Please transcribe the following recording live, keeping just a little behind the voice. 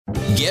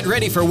Get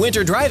ready for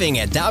winter driving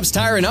at Dobbs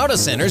Tire and Auto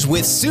Centers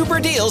with super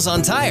deals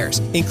on tires,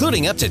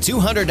 including up to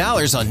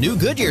 $200 on new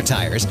Goodyear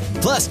tires,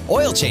 plus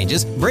oil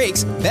changes,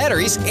 brakes,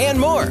 batteries, and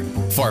more.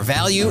 For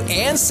value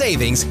and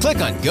savings, click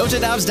on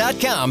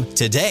gotodobbs.com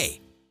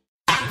today.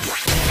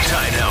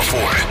 Time now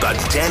for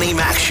the Danny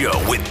Mac Show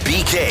with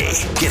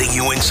BK, getting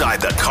you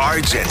inside the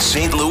Cards and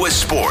St. Louis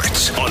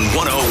sports on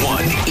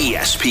 101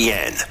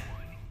 ESPN.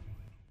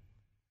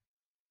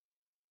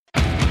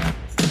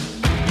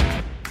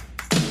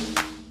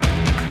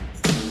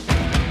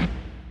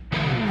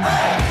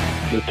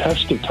 The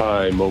test of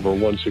time over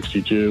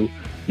 162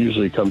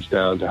 usually comes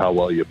down to how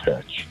well you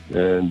pitch.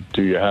 And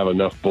do you have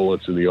enough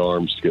bullets in the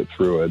arms to get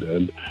through it?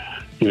 And,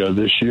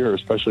 this year,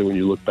 especially when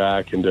you look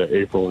back into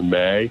April and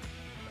May,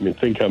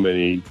 think how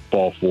many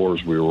ball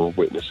fours we were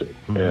witnessing.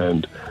 Mm-hmm.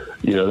 And,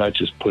 that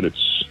just put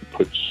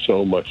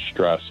so much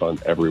stress on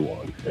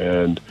everyone.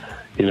 And,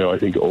 I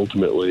think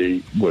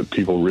ultimately what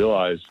people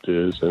realized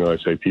is, and I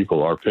say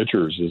people, our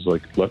pitchers, is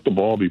let the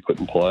ball be put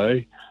in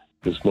play,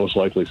 because most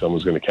likely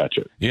someone's going to catch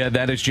it. Yeah,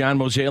 that is John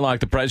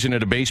Mozeliak, the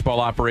president of baseball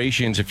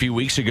operations, a few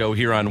weeks ago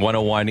here on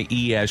 101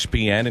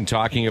 ESPN, and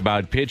talking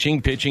about pitching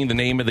the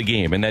name of the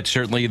game. And that's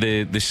certainly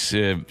this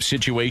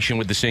situation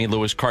with the St.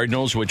 Louis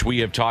Cardinals, which we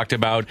have talked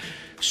about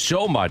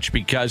so much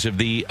because of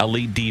the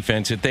elite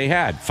defense that they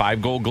had.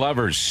 5 Gold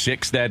Glovers,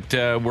 6 that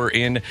were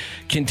in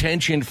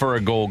contention for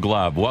a Gold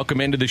Glove. Welcome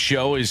into the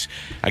show.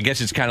 I guess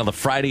it's kind of the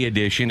Friday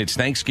edition. It's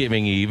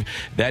Thanksgiving Eve.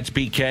 That's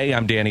BK.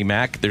 I'm Danny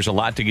Mac. There's a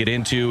lot to get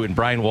into, and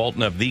Brian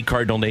Walton of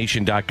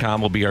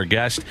thecardinalnation.com will be our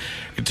guest.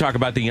 We're going to talk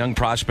about the young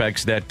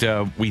prospects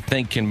that we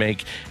think can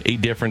make a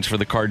difference for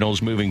the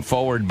Cardinals moving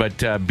forward. But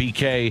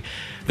BK,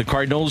 the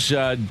Cardinals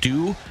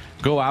do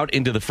go out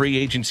into the free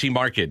agency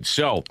market.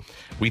 So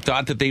we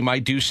thought that they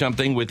might do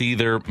something with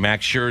either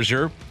Max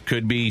Scherzer,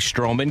 could be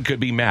Stroman, could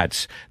be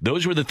Matz.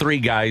 Those were the 3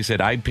 guys that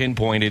I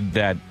pinpointed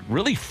that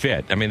really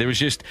fit. There was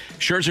just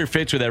Scherzer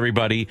fits with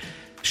everybody.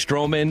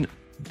 Stroman,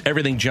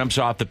 everything jumps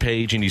off the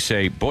page and you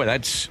say, boy,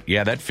 that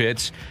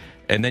fits.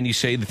 And then you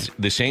say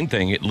the same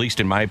thing, at least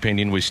in my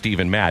opinion, with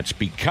Steven Matz,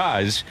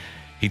 because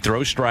he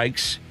throws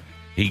strikes,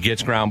 he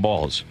gets ground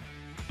balls.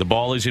 The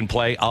ball is in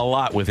play a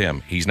lot with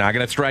him. He's not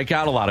going to strike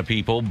out a lot of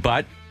people,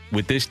 but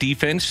with this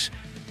defense,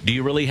 do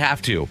you really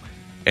have to?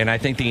 And I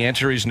think the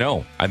answer is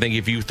no. I think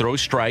if you throw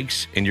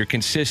strikes and you're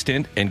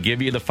consistent and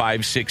give you the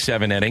 5, 6,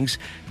 7 innings,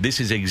 this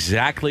is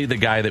exactly the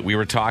guy that we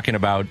were talking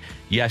about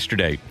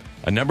yesterday.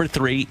 A number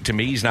 3, to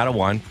me, he's not a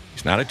 1.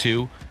 He's not a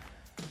 2.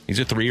 He's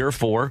a 3 or a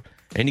 4.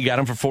 And you got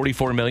him for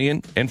 $44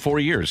 million in 4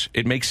 years.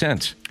 It makes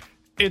sense.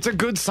 It's a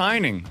good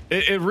signing.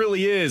 It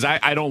really is.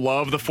 I don't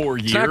love the 4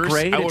 years. It's not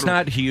great. It's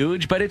not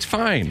huge, but it's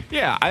fine.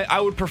 Yeah,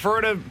 I would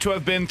prefer to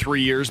have been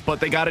 3 years,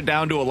 but they got it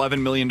down to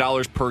 $11 million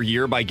per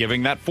year by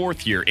giving that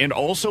 4th year. And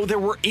also, there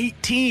were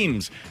 8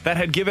 teams that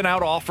had given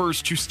out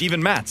offers to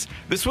Steven Matz.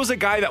 This was a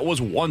guy that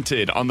was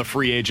wanted on the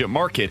free agent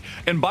market.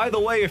 And by the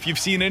way, if you've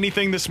seen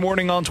anything this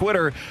morning on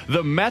Twitter,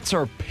 the Mets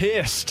are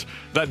pissed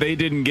that they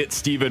didn't get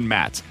Steven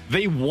Matz.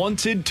 They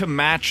wanted to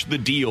match the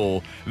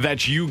deal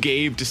that you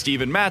gave to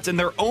Steven Matz, and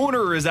their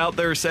owner is out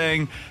there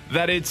saying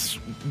that it's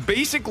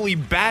basically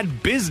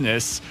bad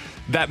business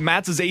that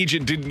Matz's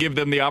agent didn't give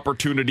them the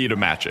opportunity to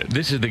match it.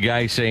 This is the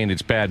guy saying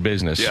it's bad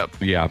business. Yep.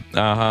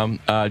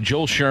 Yeah.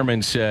 Joel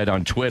Sherman said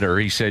on Twitter,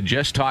 he said,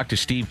 just talk to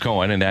Steve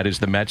Cohen, and that is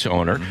the Mets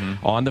owner,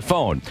 on the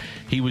phone.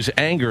 He was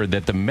angered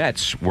that the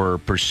Mets were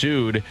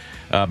pursued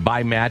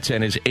by Matz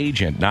and his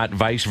agent, not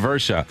vice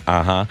versa,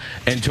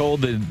 and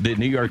told the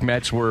New York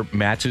Mets were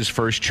Matz's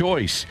first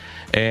choice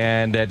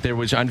and that there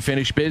was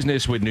unfinished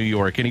business with New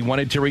York, and he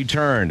wanted to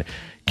return.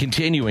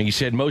 Continuing, he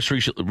said, most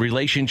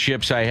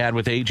relationships I had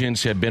with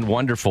agents have been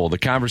wonderful. The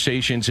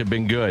conversations have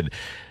been good.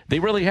 They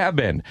really have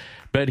been.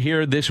 But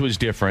here, this was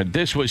different.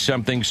 This was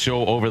something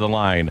so over the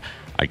line.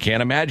 I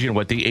can't imagine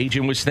what the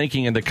agent was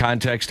thinking in the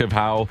context of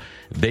how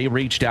they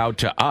reached out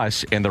to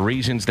us and the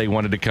reasons they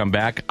wanted to come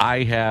back.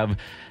 I have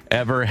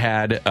ever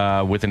had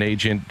with an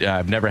agent.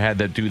 I've never had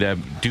that do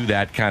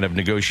that kind of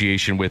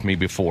negotiation with me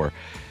before.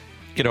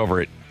 Get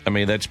over it.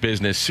 That's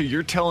business. So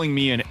you're telling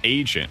me an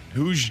agent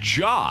whose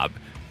job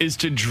is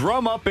to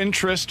drum up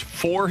interest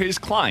for his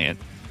client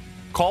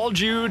called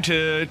you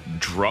to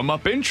drum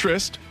up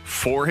interest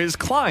for his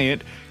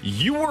client.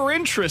 You were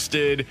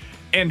interested,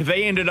 and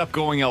they ended up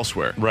going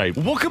elsewhere. Right.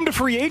 Welcome to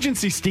free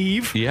agency,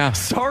 Steve. Yeah.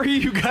 Sorry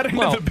you got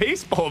into the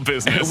baseball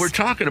business. We're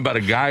talking about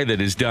a guy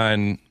that has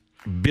done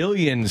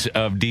billions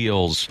of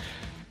deals.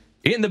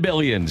 In the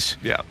billions.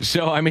 Yeah.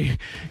 So,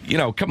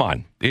 come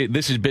on.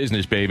 This is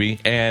business, baby.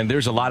 And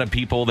there's a lot of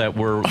people that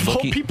were all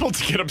people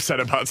to get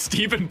upset about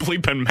Steven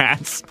bleeping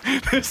Matz.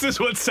 This is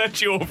what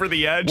set you over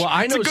the edge. Well,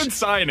 I know it's a good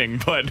signing,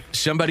 but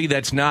somebody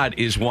that's not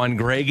is one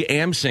Greg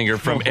Amsinger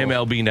from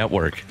MLB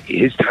Network.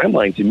 His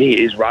timeline to me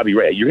is Robbie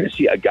Ray. You're going to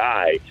see a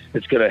guy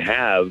that's going to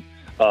have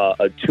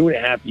a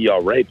 2.5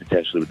 ERA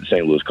potentially with the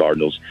St. Louis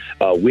Cardinals,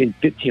 win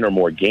 15 or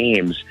more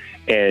games,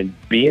 and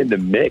be in the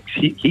mix.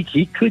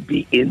 He could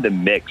be in the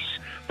mix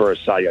for a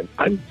Cy Young.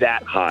 I'm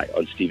that high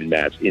on Steven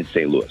Matz in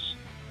St. Louis.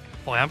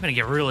 Boy, I'm going to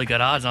get really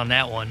good odds on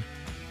that one.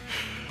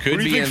 Could what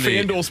do be you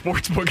think in the FanDuel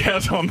Sportsbook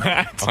has on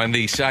that? on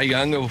the Cy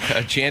Young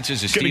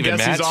chances of Steven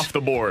Matz. He's off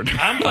the board.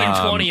 I'm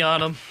putting 20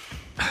 on him.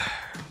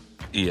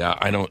 Yeah,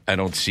 I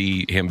don't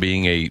see him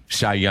being a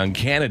Cy Young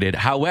candidate.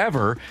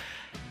 However,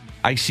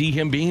 I see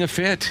him being a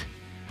fit.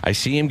 I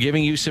see him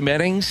giving you some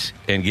innings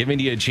and giving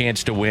you a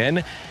chance to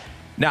win.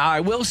 Now, I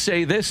will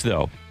say this,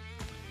 though.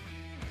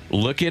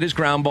 Look at his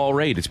ground ball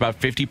rate. It's about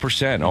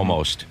 50%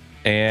 almost.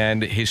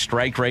 And his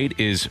strike rate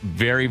is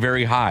very,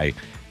 very high.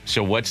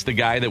 So what's the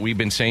guy that we've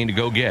been saying to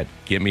go get?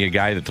 Give me a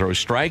guy that throws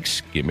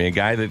strikes. Give me a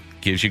guy that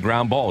gives you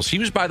ground balls. He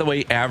was, by the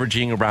way,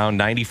 averaging around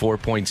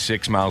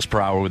 94.6 miles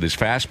per hour with his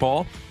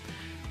fastball.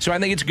 So I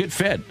think it's a good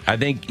fit. I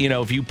think,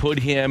 if you put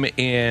him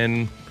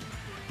in,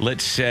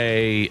 let's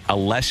say, a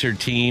lesser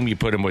team, you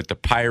put him with the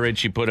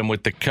Pirates, you put him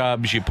with the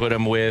Cubs, you put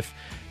him with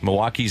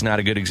Milwaukee's not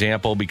a good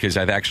example because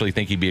I actually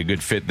think he'd be a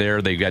good fit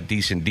there. They've got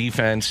decent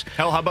defense.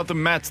 Hell, how about the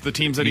Mets, the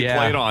teams that he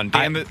played on?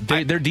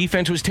 Their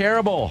defense was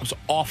terrible. It was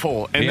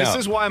awful. And this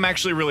is why I'm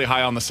actually really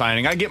high on the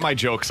signing. I get my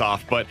jokes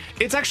off, but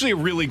it's actually a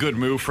really good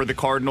move for the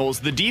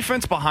Cardinals. The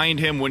defense behind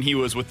him when he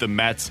was with the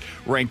Mets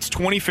ranked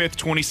 25th,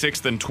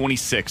 26th, and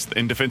 26th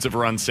in defensive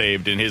runs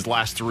saved in his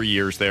last 3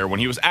 years there when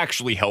he was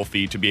actually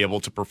healthy to be able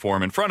to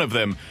perform in front of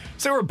them.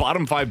 So they were a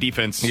bottom 5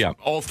 defense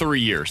all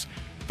 3 years.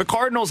 The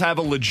Cardinals have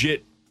a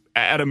legit,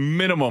 at a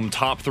minimum,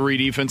 top 3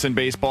 defense in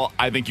baseball.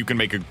 I think you can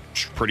make a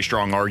pretty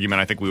strong argument.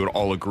 I think we would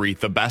all agree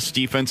the best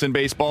defense in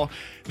baseball.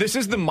 This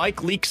is the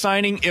Mike Leake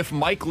signing. If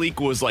Mike Leake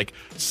was like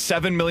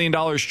 $7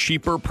 million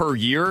cheaper per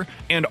year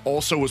and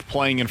also was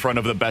playing in front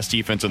of the best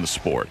defense in the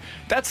sport.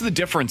 That's the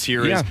difference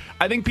here. Is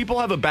I think people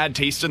have a bad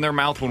taste in their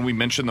mouth when we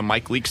mention the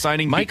Mike Leake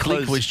signing. Mike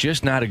Leake was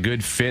just not a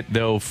good fit,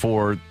 though,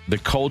 for the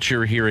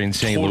culture here in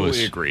St. Louis.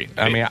 Totally agree.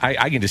 I mean,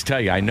 I can just tell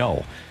you, I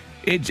know.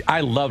 I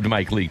loved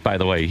Mike Leake, by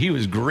the way. He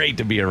was great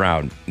to be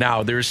around.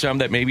 Now, there's some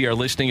that maybe are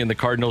listening in the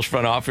Cardinals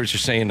front office are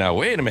saying, now,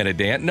 wait a minute,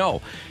 Dan.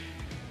 No,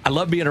 I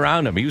love being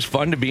around him. He was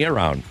fun to be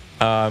around.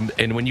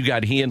 And when you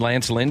got he and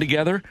Lance Lynn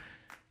together,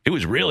 it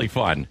was really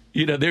fun.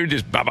 They're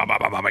just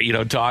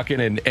talking,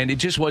 and it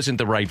just wasn't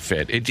the right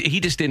fit. He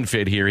just didn't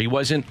fit here. He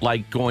wasn't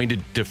like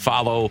going to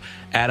follow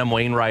Adam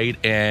Wainwright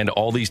and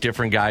all these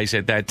different guys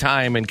at that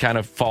time and kind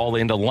of fall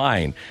into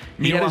line.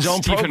 He had his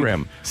own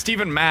program.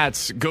 Steven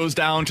Matz goes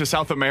down to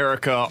South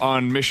America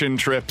on mission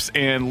trips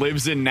and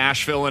lives in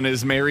Nashville and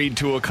is married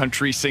to a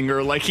country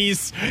singer. Like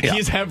he's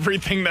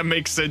everything that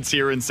makes sense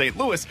here in St.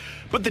 Louis.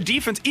 But the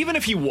defense, even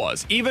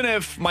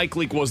if Mike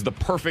Leake was the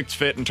perfect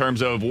fit in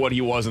terms of what he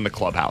was in the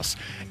clubhouse,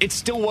 it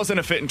still wasn't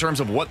a fit in terms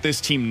of what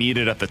this team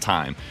needed at the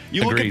time.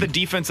 You look at the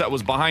defense that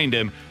was behind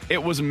him,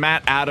 it was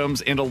Matt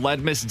Adams and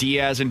Aledmus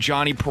Diaz and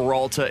Johnny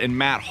Peralta and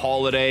Matt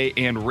Holliday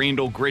and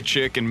Randall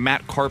Grichuk and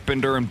Matt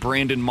Carpenter and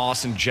Brandon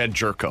Moss and Jed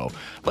Jerko.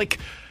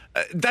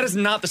 That is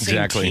not the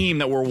same team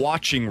that we're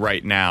watching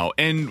right now.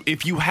 And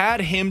if you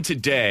had him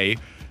today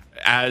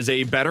as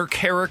a better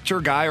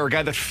character guy or a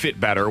guy that fit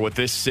better with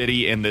this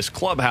city and this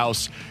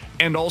clubhouse,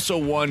 and also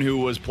one who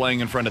was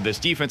playing in front of this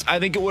defense, I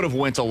think it would have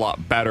went a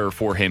lot better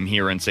for him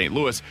here in St.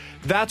 Louis.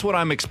 That's what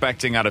I'm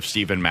expecting out of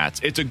Steven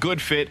Matz. It's a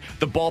good fit.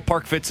 The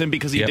ballpark fits him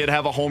because he did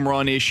have a home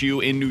run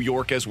issue in New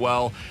York as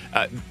well.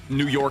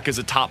 New York is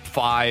a top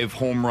 5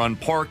 home run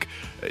park.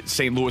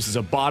 St. Louis is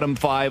a bottom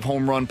 5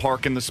 home run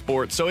park in the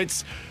sport. So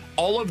it's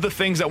all of the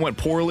things that went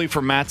poorly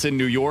for Matz in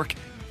New York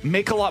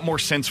make a lot more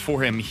sense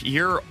for him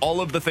here. All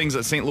of the things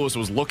that St. Louis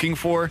was looking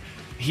for,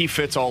 he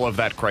fits all of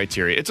that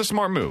criteria. It's a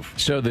smart move.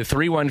 So the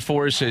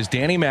 314 says,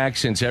 Danny Mac,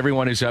 since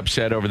everyone is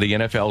upset over the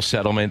NFL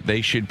settlement,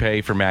 they should pay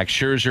for Max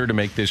Scherzer to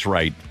make this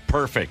right.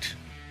 Perfect.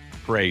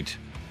 Great.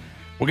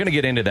 We're going to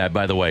get into that,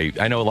 by the way.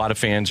 I know a lot of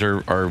fans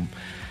are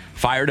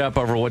fired up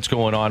over what's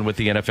going on with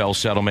the NFL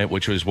settlement,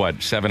 which was,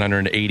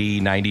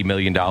 $780, $90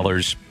 million.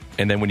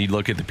 And then when you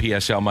look at the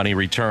PSL money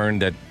return,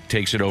 that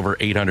takes it over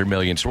 $800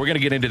 million. So we're going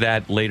to get into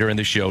that later in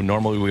the show.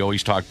 Normally, we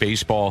always talk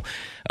baseball.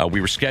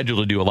 We were scheduled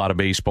to do a lot of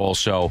baseball,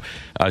 so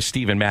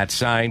Steven Matz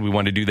signed. We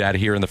want to do that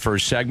here in the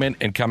first segment.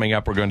 And coming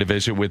up, we're going to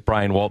visit with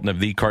Brian Walton of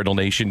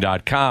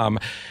thecardinalnation.com.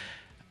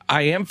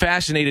 I am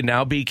fascinated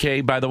now,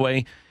 BK, by the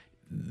way.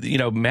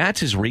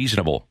 Matz is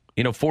reasonable.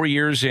 4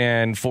 years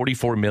and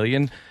 $44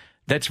 million,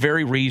 that's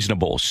very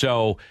reasonable.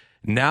 So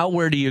now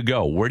where do you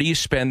go? Where do you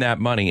spend that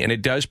money? And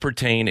it does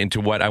pertain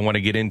into what I want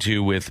to get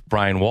into with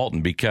Brian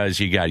Walton, because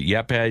you got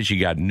Yepes, you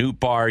got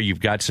Nootbaar, you've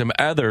got some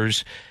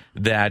others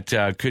that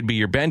could be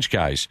your bench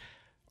guys.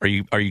 Are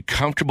you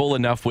comfortable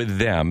enough with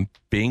them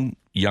being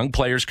young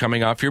players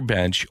coming off your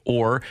bench,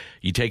 or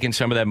you taking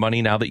some of that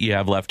money now that you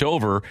have left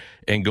over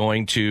and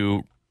going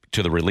to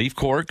the relief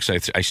corps?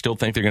 Because I still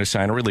think they're going to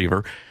sign a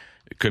reliever.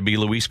 It could be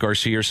Luis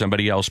Garcia or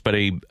somebody else, but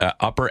a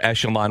upper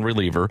echelon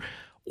reliever.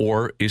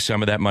 Or is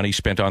some of that money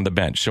spent on the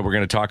bench? So we're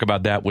going to talk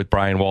about that with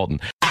Brian Walton.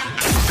 Back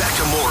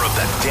to more of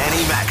the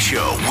Danny Mac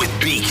Show with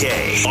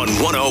BK on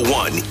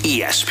 101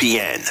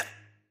 ESPN.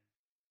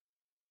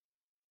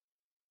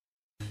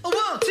 1,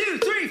 2,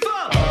 3, 4.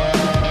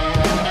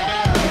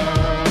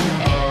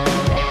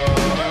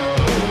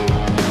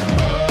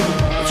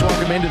 Let's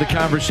welcome Welcome into the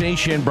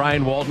conversation.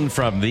 Brian Walton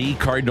from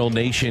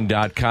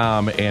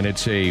thecardinalnation.com, and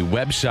it's a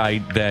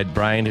website that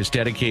Brian has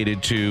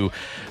dedicated to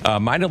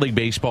minor league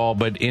baseball,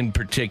 but in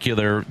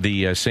particular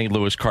the St.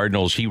 Louis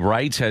Cardinals. He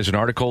has an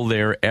article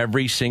there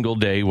every single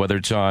day, whether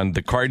it's on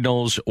the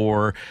Cardinals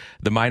or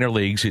the minor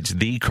leagues. It's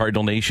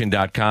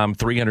thecardinalnation.com,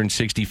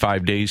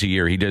 365 days a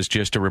year. He does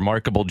just a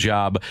remarkable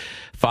job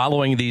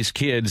following these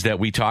kids that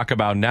we talk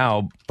about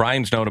now.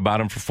 Brian's known about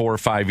them for 4 or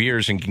 5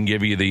 years and can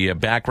give you the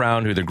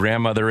background, who the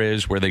grandmother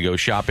is, where they go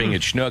shopping at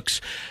Schnucks,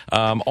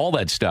 all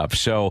that stuff.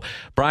 So,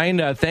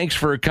 Brian, thanks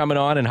for coming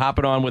on and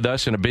hopping on with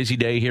us on a busy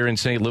day here in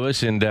St.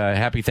 Louis, and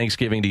happy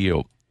Thanksgiving to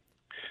you.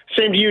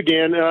 Same to you,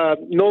 Dan.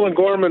 Nolan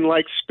Gorman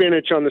likes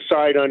spinach on the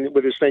side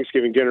with his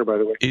Thanksgiving dinner, by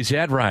the way. Is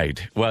that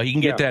right? Well, you can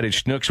get that at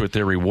Schnucks with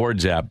their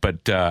rewards app,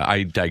 but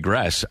I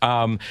digress.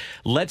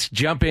 Let's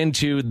jump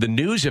into the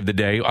news of the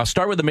day. I'll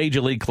start with the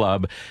Major League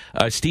Club,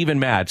 Steven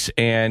Matz,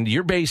 and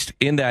you're based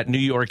in that New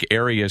York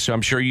area, so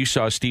I'm sure you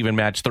saw Steven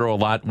Matz throw a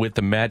lot with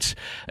the Mets,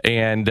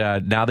 and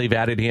now they've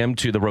added him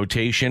to the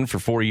rotation for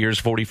 4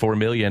 years, $44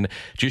 million.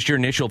 Just your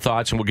initial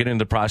thoughts, and we'll get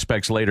into the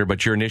prospects later,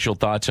 but your initial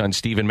thoughts on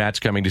Steven Matz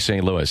coming to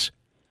St. Louis.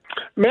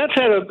 Matt's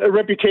had a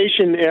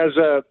reputation as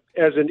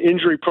an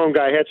injury-prone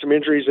guy. Had some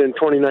injuries in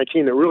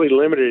 2019 that really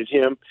limited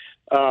him.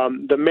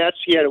 The Mets,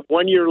 he had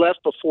 1 year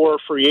left before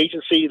free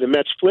agency. The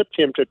Mets flipped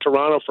him to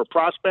Toronto for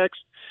prospects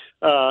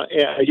a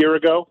year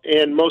ago,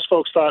 and most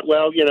folks thought,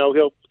 well,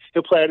 he'll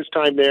play out his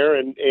time there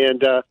and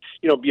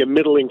be a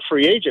middling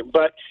free agent.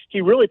 But he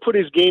really put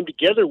his game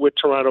together with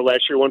Toronto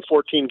last year, won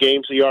 14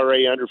 games, the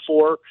ERA under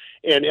 4,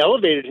 and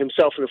elevated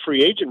himself in the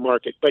free agent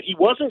market. But he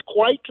wasn't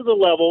quite to the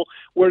level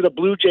where the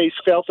Blue Jays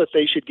felt that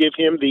they should give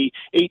him the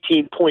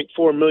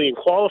 $18.4 million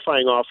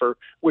qualifying offer,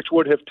 which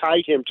would have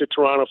tied him to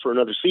Toronto for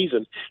another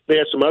season. They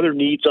had some other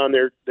needs on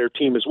their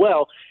team as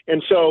well.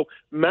 And so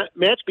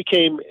Matz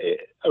became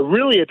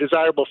really a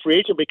desirable free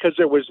agent because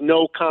there was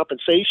no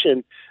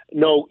compensation,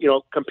 no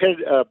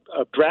competitive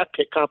draft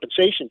pick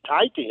compensation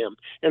tied to him.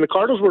 And the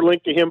Cardinals were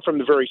linked to him from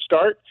the very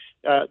start.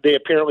 They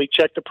apparently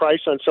checked the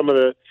price on some of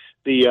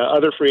the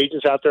other free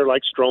agents out there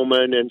like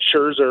Stroman and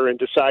Scherzer and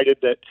decided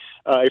that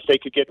if they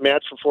could get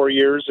Matz for 4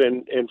 years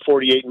and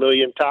 $48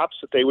 million tops,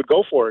 that they would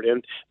go for it.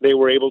 And they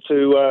were able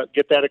to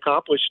get that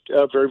accomplished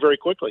very, very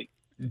quickly.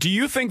 Do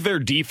you think their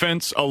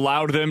defense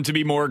allowed them to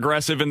be more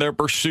aggressive in their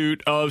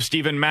pursuit of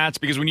Steven Matz?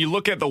 Because when you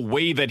look at the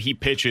way that he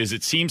pitches,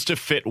 it seems to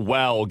fit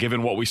well,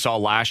 given what we saw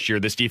last year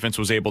this defense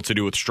was able to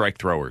do with strike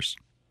throwers.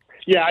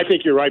 Yeah, I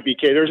think you're right,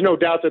 BK. There's no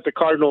doubt that the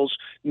Cardinals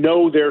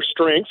know their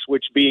strengths,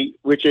 which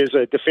is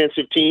a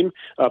defensive team,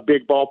 a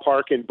big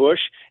ballpark in Busch,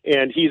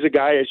 and he's a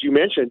guy, as you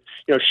mentioned,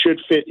 should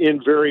fit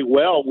in very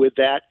well with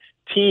that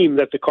team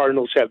that the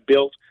Cardinals have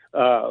built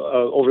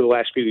over the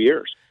last few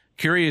years.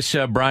 Curious,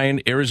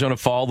 Brian, Arizona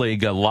Fall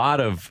League, a lot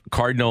of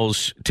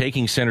Cardinals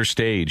taking center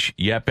stage.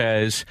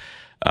 Yepes,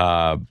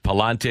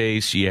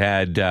 Palantes, you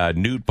had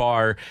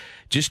Nootbaar.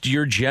 Just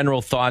your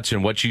general thoughts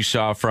and what you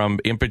saw from,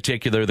 in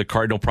particular, the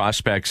Cardinal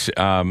prospects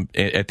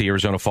at the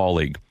Arizona Fall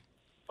League.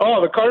 Oh,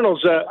 the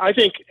Cardinals, I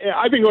think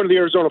I've been going to the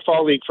Arizona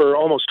Fall League for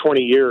almost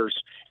 20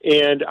 years.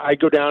 And I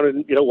go down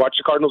and, watch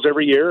the Cardinals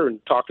every year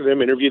and talk to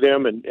them, interview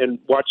them, and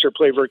watch their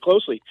play very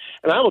closely.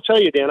 And I will tell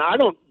you, Dan, I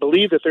don't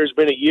believe that there's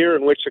been a year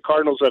in which the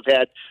Cardinals have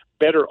had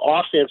better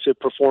offensive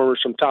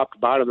performers from top to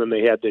bottom than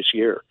they had this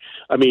year.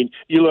 I mean,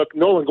 you look,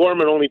 Nolan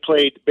Gorman only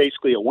played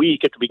basically a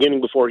week at the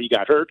beginning before he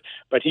got hurt,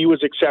 but he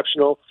was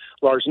exceptional.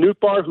 Lars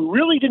Nootbaar, who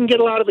really didn't get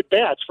a lot of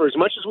at-bats, for as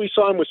much as we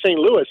saw him with St.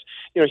 Louis,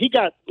 he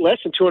got less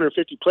than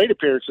 250 plate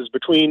appearances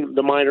between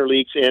the minor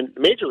leagues and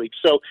the major leagues.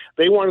 So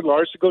they wanted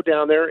Lars to go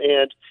down there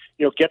and,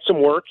 get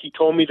some work. He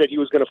told me that he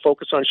was going to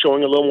focus on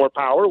showing a little more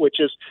power,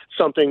 which is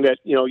something that,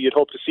 you'd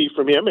hope to see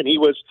from him. And he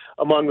was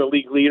among the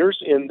league leaders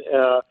in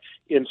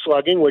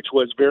slugging, which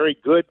was very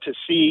good to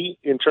see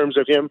in terms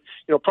of him,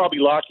 probably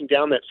locking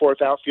down that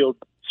fourth outfield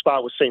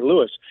spot with St.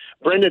 Louis.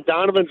 Brendan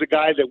Donovan's a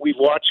guy that we've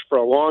watched for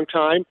a long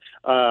time,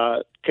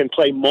 can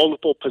play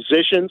multiple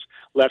positions,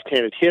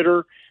 left-handed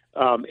hitter,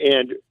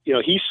 and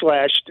he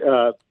slashed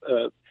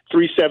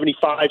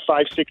 375,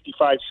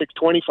 565,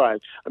 625.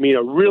 I mean,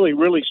 a really,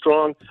 really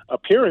strong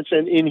appearance,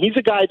 and he's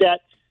a guy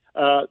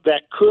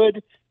that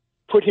could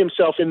put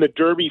himself in the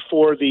derby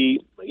for the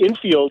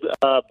infield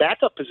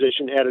backup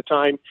position at a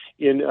time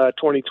in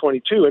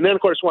 2022. And then,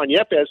 of course, Juan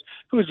Yepes,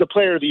 who's the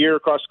player of the year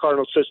across the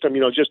Cardinals system,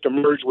 just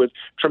emerged with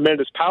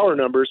tremendous power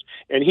numbers,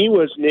 and he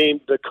was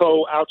named the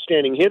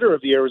co-outstanding hitter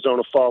of the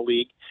Arizona Fall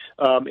League.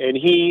 And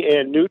he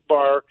and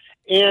Nootbaar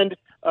and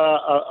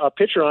a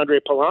pitcher, Andre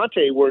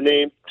Palante, were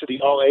named to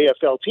the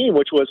All-AFL team,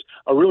 which was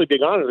a really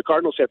big honor. The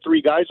Cardinals had 3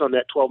 guys on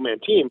that 12-man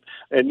team,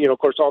 and, of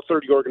course, all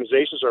 30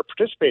 organizations are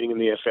participating in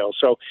the AFL.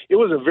 So it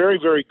was a very,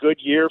 very good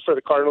year for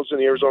the Cardinals in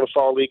the Arizona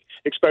Fall League,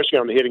 especially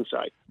on the hitting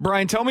side.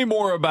 Brian, tell me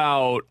more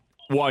about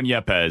Juan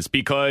Yepez,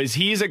 because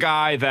he's a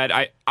guy that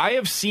I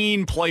have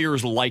seen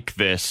players like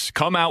this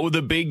come out with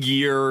a big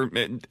year,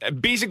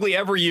 basically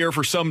every year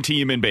for some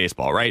team in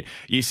baseball, right?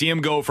 You see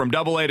him go from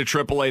AA to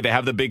AAA. They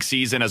have the big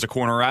season as a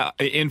corner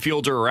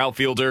infielder or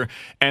outfielder,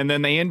 and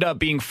then they end up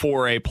being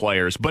 4A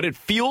players. But it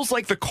feels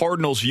like the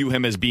Cardinals view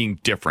him as being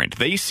different.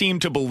 They seem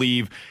to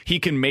believe he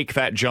can make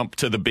that jump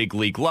to the big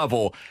league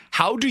level.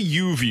 How do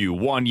you view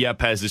Juan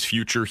Yepez's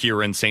future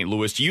here in St.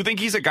 Louis? Do you think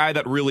he's a guy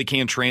that really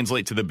can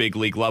translate to the big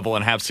league level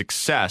and have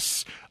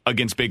success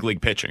against big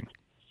league pitching?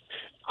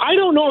 I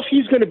don't know if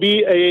he's going to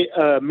be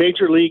a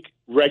major league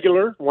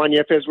regular, Juan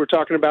Yepez we're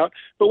talking about,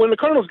 but when the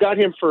Cardinals got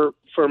him for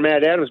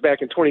Matt Adams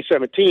back in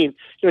 2017,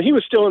 he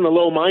was still in the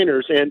low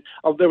minors, and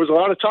there was a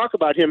lot of talk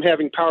about him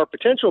having power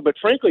potential, but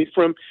frankly,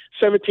 from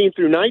 17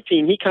 through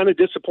 19, he kind of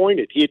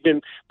disappointed. He had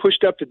been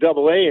pushed up to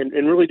AA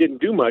and really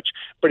didn't do much,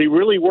 but he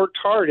really worked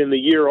hard in the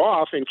year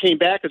off and came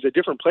back as a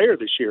different player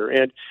this year.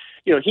 And,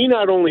 he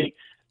not only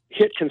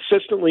hit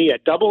consistently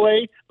at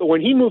AA, but when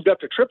he moved up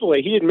to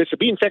AAA, he didn't miss a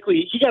beat. In fact,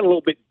 he got a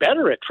little bit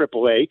better at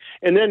AAA,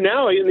 and then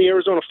now in the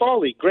Arizona Fall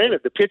League.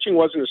 Granted, the pitching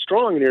wasn't as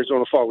strong in the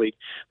Arizona Fall League,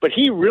 but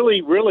he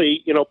really,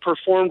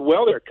 performed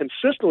well there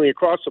consistently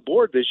across the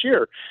board this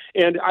year.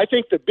 And I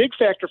think the big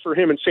factor for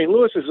him in St.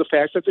 Louis is the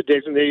fact that the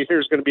designated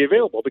hitter is going to be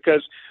available,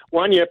 because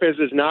Juan Yepez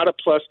is not a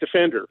plus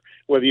defender,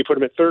 whether you put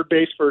him at third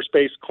base, first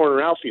base,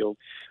 corner, outfield,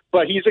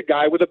 but he's a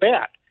guy with a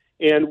bat.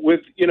 And with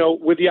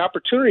the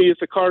opportunity, if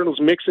the Cardinals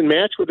mix and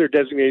match with their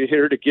designated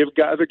hitter to give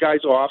other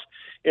guys off,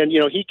 and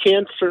he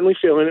can certainly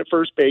fill in at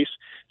first base.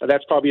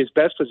 That's probably his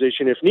best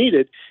position if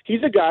needed.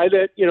 He's a guy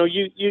that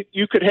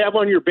you could have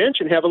on your bench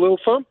and have a little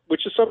fun,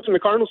 which is something the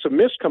Cardinals have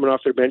missed coming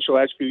off their bench the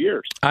last few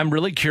years. I'm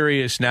really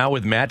curious now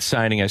with Matt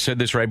signing. I said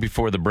this right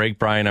before the break,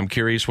 Brian. I'm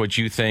curious what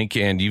you think,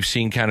 and you've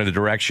seen kind of the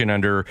direction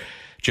under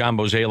John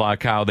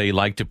Mozeliak, how they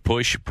like to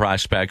push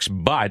prospects,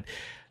 but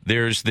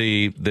there's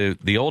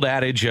the old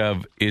adage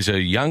of, is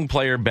a young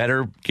player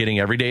better getting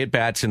everyday at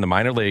bats in the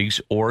minor leagues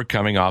or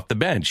coming off the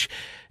bench?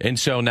 And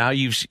so now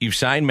you've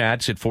signed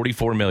Matz at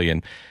 $44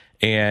 million,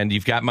 and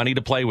you've got money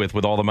to play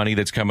with all the money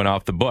that's coming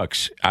off the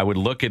books. I would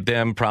look at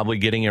them probably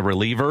getting a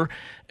reliever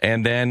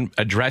and then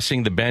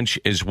addressing the bench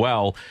as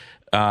well.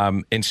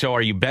 And so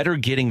are you better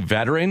getting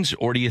veterans,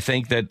 or do you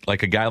think that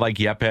like a guy like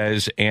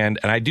Yepez, and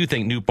I do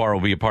think Nootbaar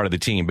will be a part of the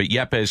team, but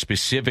Yepez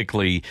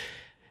specifically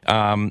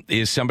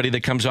is somebody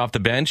that comes off the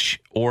bench,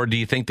 or do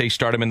you think they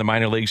start him in the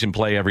minor leagues and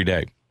play every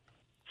day?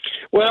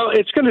 Well,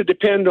 it's going to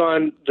depend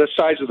on the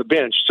size of the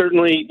bench.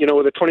 Certainly,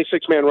 with a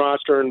 26-man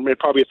roster and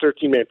probably a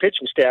 13-man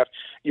pitching staff,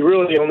 you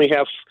really only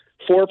have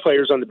 4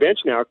 players on the bench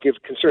now,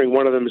 considering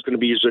one of them is going to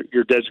be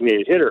your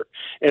designated hitter.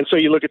 And so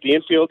you look at the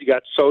infield, you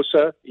got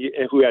Sosa,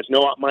 who has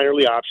no minor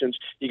league options.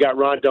 You got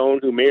Rondon,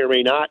 who may or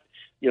may not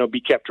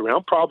be kept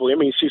around, probably. I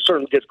mean, he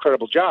certainly did a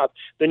credible job.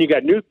 Then you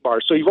got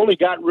Nootbaar. So you've only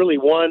got really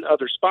one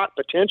other spot,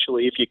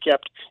 potentially, if you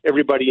kept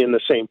everybody in the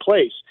same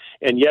place.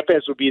 And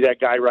Yepez would be that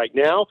guy right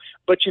now.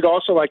 But you'd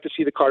also like to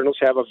see the Cardinals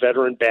have a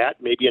veteran bat,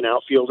 maybe an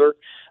outfielder,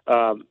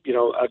 a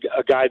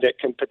guy that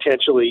can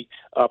potentially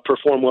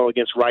perform well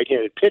against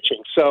right-handed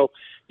pitching. So,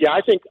 yeah,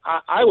 I think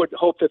I would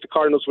hope that the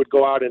Cardinals would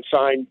go out and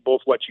sign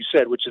both what you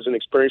said, which is an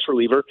experienced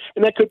reliever,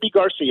 and that could be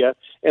Garcia,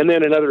 and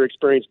then another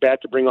experienced bat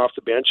to bring off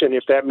the bench. And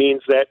if that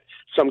means that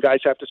some guys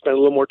have to spend a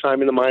little more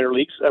time in the minor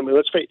leagues, I mean,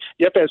 let's face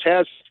it, Yepez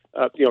has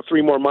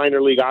 3 more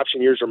minor league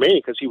option years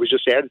remaining because he was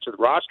just added to the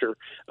roster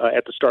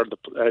at the start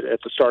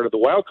of the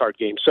wild card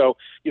game. So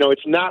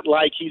it's not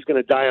like he's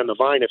going to die on the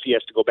vine if he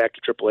has to go back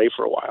to AAA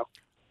for a while.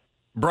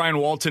 Brian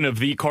Walton of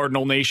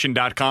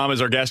thecardinalnation.com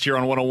is our guest here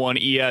on 101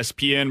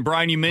 ESPN.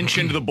 Brian, you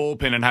mentioned the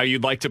bullpen and how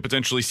you'd like to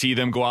potentially see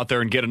them go out there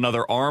and get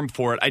another arm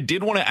for it. I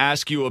did want to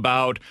ask you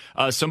about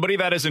somebody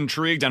that is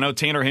intrigued. I know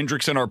Tanner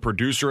Hendrickson, our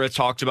producer, has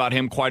talked about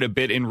him quite a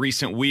bit in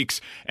recent weeks,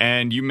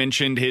 and you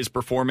mentioned his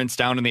performance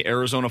down in the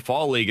Arizona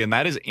Fall League, and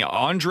that is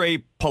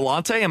Andre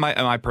Palante. Am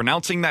I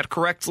pronouncing that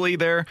correctly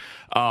there?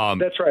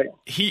 That's right.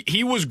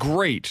 He was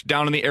great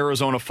down in the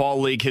Arizona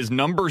Fall League. His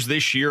numbers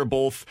this year,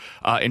 both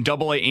in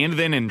AA and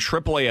then in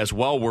AAA as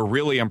well, were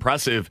really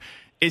impressive.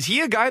 Is he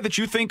a guy that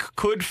you think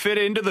could fit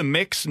into the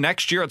mix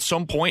next year at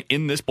some point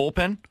in this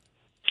bullpen?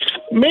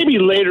 Maybe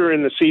later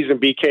in the season,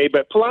 BK,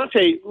 but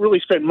Palante really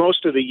spent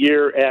most of the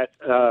year at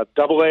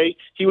AA.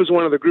 He was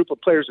one of the group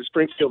of players at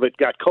Springfield that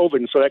got COVID,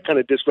 and so that kind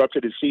of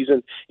disrupted his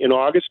season in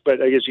August,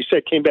 but as you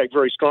said, came back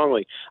very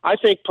strongly. I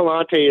think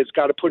Palante has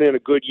got to put in a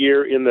good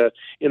year in the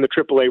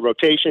AAA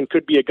rotation,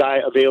 could be a guy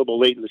available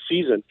late in the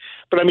season.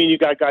 But, I mean, you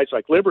got guys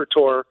like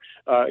Liberatore,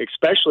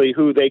 especially,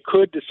 who they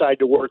could decide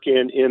to work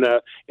in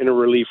a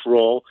relief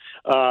role.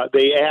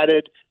 They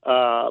added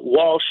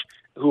Walsh,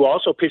 who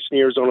also pitched in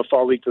the Arizona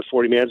Fall League to the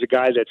 40 man, is a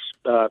guy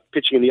that's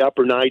pitching in the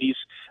upper 90s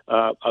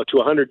to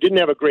 100. Didn't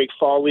have a great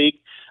Fall League.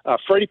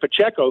 Freddie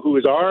Pacheco, who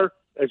is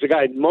a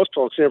guy most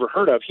folks never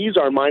heard of. He's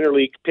our minor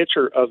league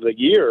pitcher of the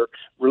year,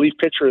 relief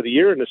pitcher of the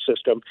year in the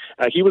system.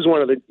 He was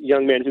one of the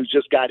young men who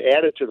just got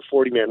added to the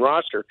 40-man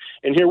roster.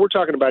 And here we're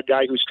talking about a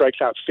guy who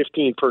strikes out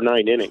 15 per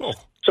 9 innings. Oh.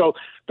 So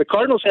the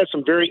Cardinals have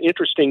some very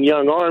interesting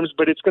young arms,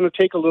 but it's going to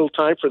take a little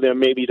time for them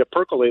maybe to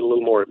percolate a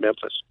little more at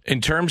Memphis.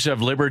 In terms of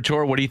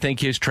Liberatore, what do you think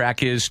his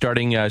track is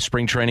starting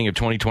spring training of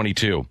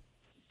 2022?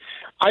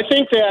 I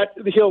think that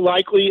he'll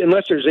likely,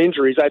 unless there's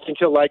injuries, I think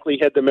he'll likely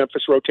head the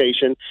Memphis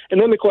rotation.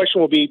 And then the question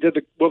will be,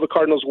 will the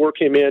Cardinals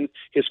work him in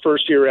his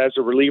first year as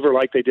a reliever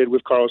like they did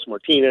with Carlos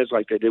Martinez,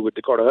 like they did with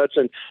Dakota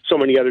Hudson, so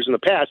many others in the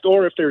past?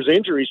 Or if there's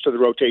injuries to the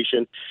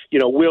rotation,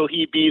 will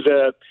he be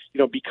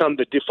become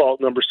the default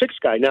number 6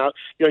 guy? Now,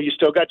 you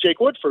still got Jake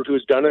Woodford,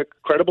 who's done a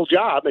credible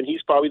job, and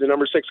he's probably the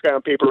number 6 guy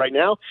on paper right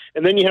now.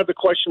 And then you have the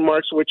question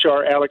marks, which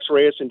are Alex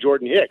Reyes and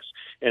Jordan Hicks.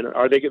 And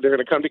they're going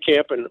to come to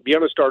camp and be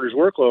on a starter's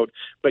workload,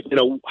 but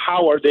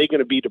how are they going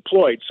to be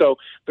deployed? So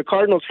the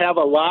Cardinals have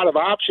a lot of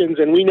options,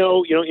 and we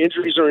know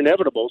injuries are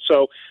inevitable.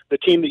 So the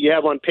team that you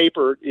have on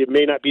paper, it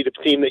may not be the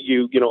team that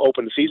you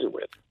open the season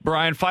with.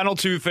 Brian, final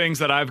 2 things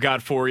that I've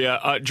got for you.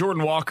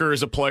 Jordan Walker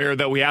is a player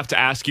that we have to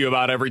ask you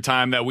about every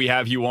time that we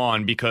have you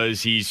on,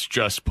 because he's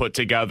just put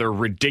together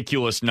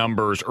ridiculous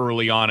numbers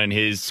early on in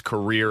his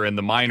career in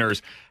the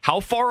minors. How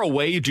far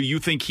away do you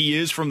think he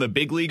is from the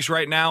big leagues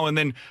right now? And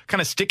then kind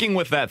of sticking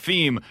with that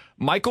theme,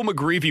 Michael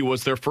McGreevy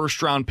was their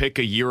first-round pick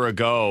a year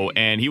ago,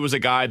 and he was a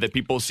guy that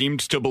people seemed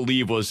to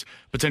believe was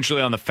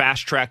potentially on the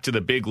fast track to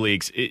the big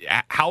leagues.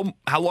 How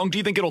long do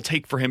you think it'll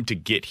take for him to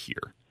get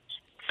here?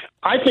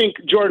 I think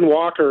Jordan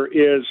Walker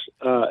is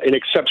an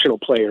exceptional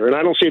player, and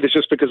I don't say this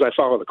just because I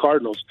follow the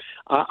Cardinals.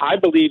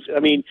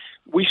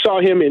 We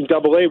saw him in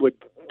Double-A with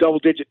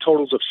double-digit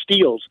totals of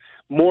steals,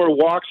 more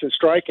walks and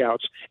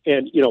strikeouts,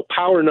 and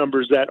power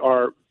numbers that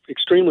are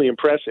extremely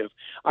impressive.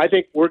 I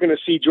think we're going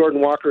to see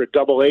Jordan Walker at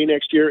Double-A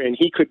next year, and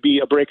he could be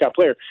a breakout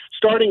player.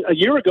 Starting a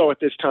year ago at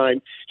this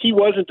time, he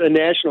wasn't a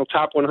national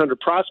top 100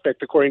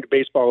 prospect according to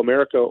Baseball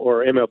America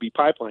or MLB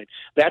Pipeline.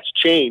 That's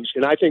changed,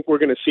 and I think we're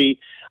going to see.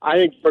 I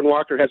think Jordan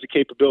Walker has the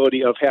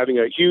capability of having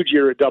a huge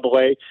year at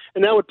Double-A,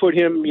 and that would put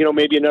him,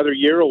 maybe another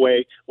year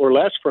away or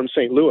less from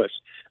St. Louis.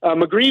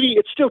 McGreevy,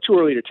 it's still too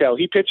early to tell.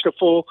 He pitched a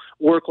full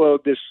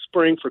workload this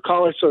spring for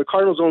college, so the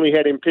Cardinals only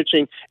had him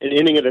pitching an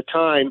inning at a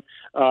time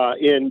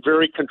in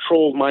very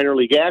controlled minor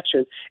league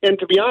action. And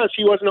to be honest,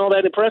 he wasn't all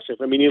that impressive.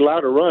 He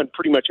allowed a run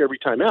pretty much every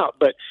time out,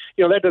 but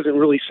that doesn't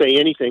really say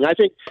anything. I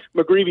think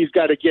McGreevy's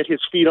got to get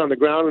his feet on the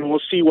ground, and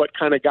we'll see what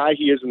kind of guy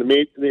he is in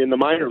the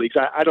minor leagues.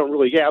 I don't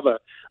really have a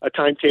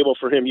timetable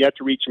for him yet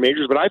to reach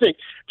majors, but I think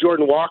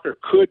Jordan Walker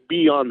could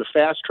be on the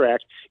fast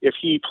track if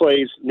he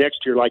plays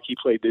next year like he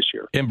played this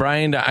year. And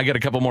Brian, I got a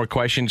couple more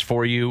questions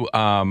for you.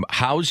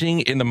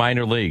 Housing in the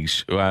minor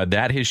leagues,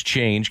 that has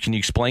changed. Can you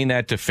explain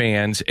that to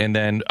fans? And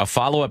then a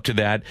follow-up to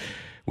that,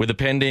 with the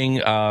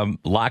pending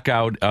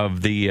lockout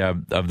of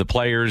the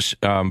players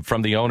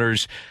from the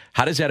owners,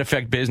 how does that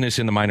affect business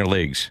in the minor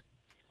leagues?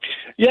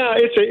 Yeah,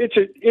 it's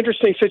an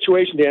interesting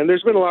situation, Dan.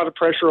 There's been a lot of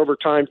pressure over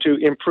time to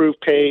improve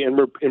pay and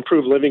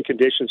improve living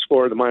conditions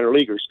for the minor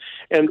leaguers.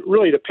 And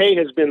really the pay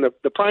has been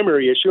the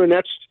primary issue, and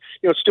that's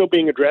still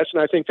being addressed,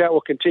 and I think that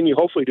will continue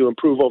hopefully to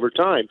improve over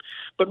time.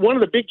 But one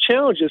of the big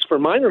challenges for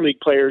minor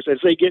league players as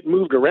they get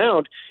moved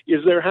around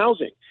is their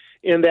housing.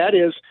 And that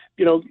is,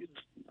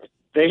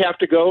 they have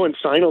to go and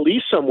sign a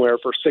lease somewhere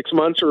for 6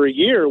 months or a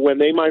year when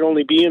they might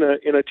only be in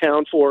a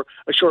town for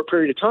a short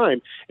period of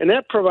time. And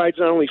that provides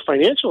not only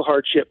financial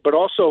hardship, but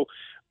also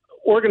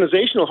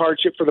organizational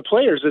hardship for the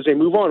players as they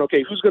move on.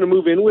 Okay, who's going to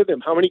move in with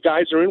them? How many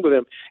guys are in with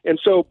them? And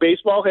so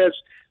baseball has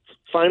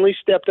finally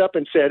stepped up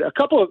and said, a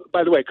couple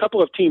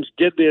of teams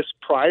did this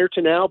prior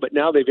to now, but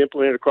now they've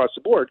implemented across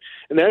the board.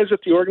 And that is that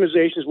the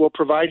organizations will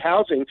provide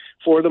housing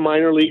for the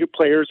minor league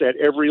players at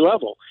every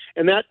level.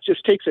 And that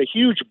just takes a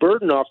huge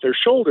burden off their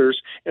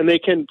shoulders, and they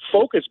can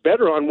focus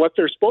better on what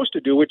they're supposed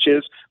to do, which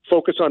is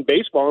focus on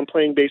baseball and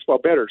playing baseball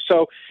better.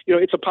 So,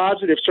 it's a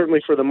positive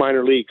certainly for the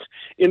minor leagues.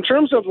 In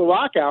terms of the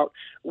lockout,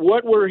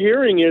 what we're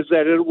hearing is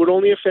that it would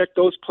only affect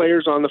those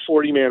players on the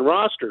 40-man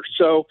roster.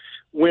 So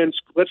when,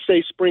 let's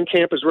say, spring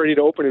camp is ready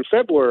to open in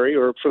February,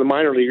 or for the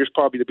minor leaguers,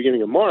 probably the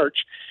beginning of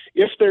March,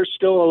 if there's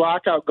still a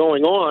lockout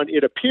going on,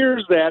 it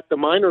appears that the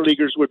minor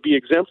leaguers would be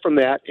exempt from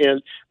that,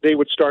 and they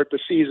would start the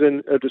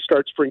season, to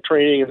start spring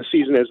training and the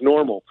season as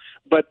normal.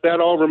 But that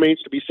all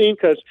remains to be seen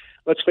because,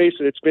 let's face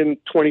it, it's been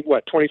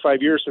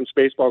 25 years since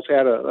baseball's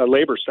had a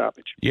labor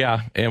stoppage.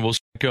 Yeah, and we'll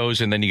see how it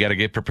goes, and then you got to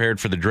get prepared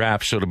for the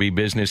draft, so it'll be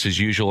business as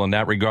usual in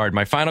that regard.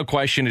 My final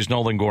question is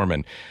Nolan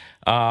Gorman.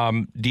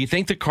 Do you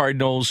think the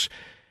Cardinals,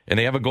 and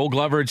they have a Gold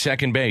Glover at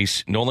second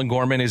base, Nolan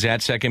Gorman is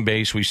at second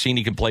base. We've seen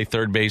he can play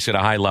third base at a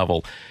high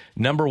level.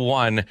 Number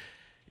one,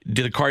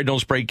 do the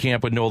Cardinals break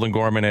camp with Nolan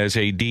Gorman as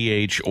a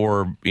DH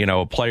or,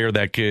 a player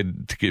that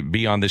could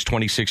be on this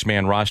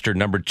 26-man roster?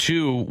 Number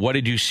two, what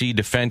did you see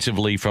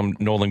defensively from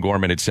Nolan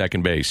Gorman at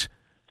second base?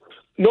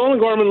 Nolan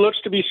Gorman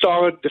looks to be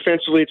solid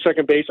defensively at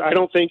second base. I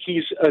don't think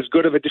he's as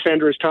good of a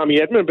defender as Tommy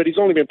Edman, but he's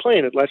only been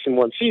playing it less than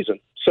one season.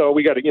 So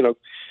we got to,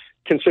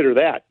 consider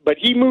that. But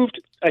he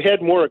moved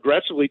ahead more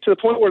aggressively to the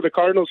point where the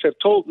Cardinals have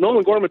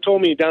Nolan Gorman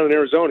told me down in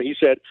Arizona, he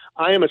said,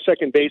 I am a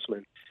second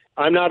baseman.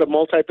 I'm not a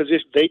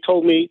multi-position. They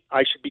told me I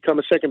should become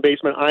a second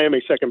baseman. I am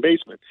a second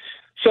baseman.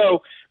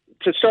 So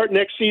to start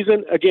next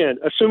season, again,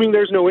 assuming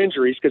there's no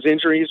injuries, because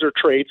injuries or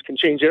trades can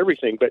change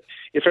everything. But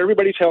if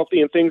everybody's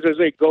healthy and things as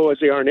they go as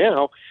they are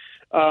now,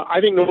 I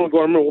think Nolan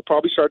Gorman will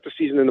probably start the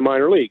season in the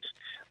minor leagues.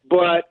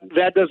 But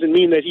that doesn't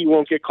mean that he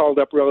won't get called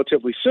up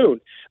relatively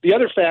soon. The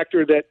other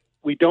factor that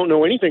we don't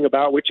know anything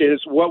about, which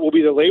is what will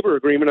be the labor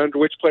agreement under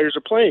which players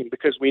are playing,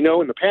 because we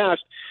know in the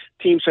past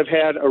teams have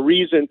had a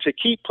reason to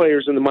keep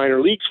players in the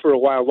minor leagues for a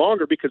while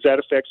longer because that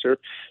affects their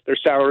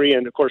salary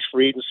and, of course,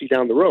 free agency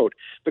down the road.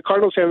 The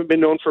Cardinals haven't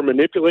been known for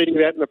manipulating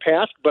that in the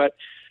past, but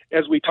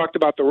as we talked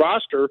about the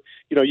roster,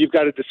 you've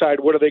got to decide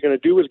what are they going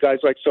to do with guys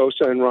like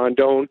Sosa and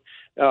Rondon.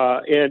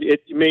 And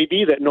it may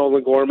be that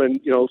Nolan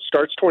Gorman,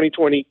 starts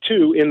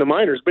 2022 in the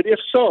minors. But if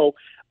so,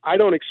 I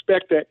don't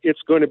expect that it's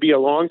going to be a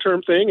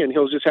long-term thing, and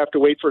he'll just have to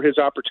wait for his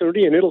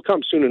opportunity, and it'll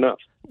come soon enough.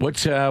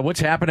 What's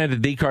happening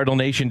at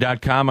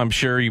thecardinalnation.com? I'm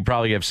sure you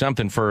probably have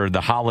something for the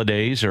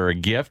holidays or a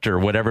gift or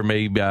whatever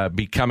may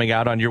be coming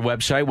out on your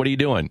website. What are you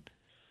doing?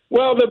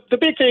 Well, the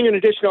big thing, in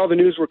addition to all the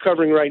news we're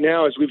covering right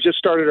now, is we've just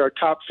started our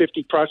top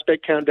 50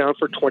 prospect countdown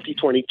for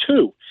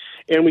 2022.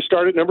 And we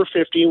start at number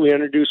 50, and we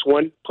introduce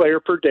one player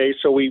per day,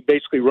 so we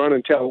basically run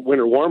until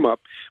winter warm-up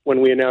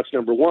when we announce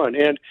number one.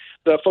 And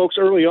the folks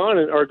early on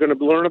are going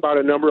to learn about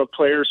a number of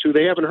players who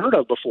they haven't heard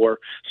of before,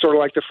 sort of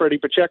like the Freddie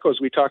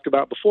Pachecos we talked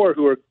about before,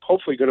 who are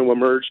hopefully going to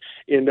emerge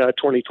in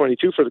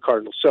 2022 for the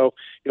Cardinals. So,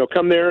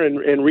 come there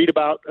and read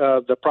about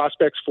the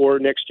prospects for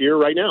next year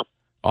right now.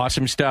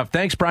 Awesome stuff.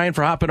 Thanks, Brian,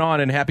 for hopping on,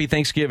 and happy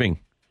Thanksgiving.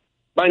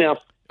 Bye now.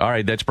 All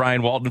right, that's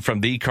Brian Walton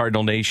from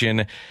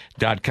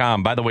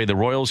thecardinalnation.com. By the way, the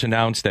Royals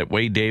announced that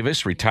Wade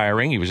Davis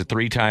retiring. He was a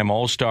 3-time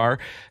All-Star,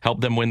 helped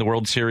them win the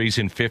World Series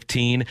in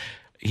 2015.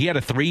 He had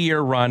a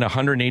 3-year run,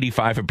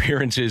 185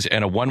 appearances,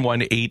 and a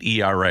 1.18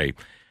 ERA.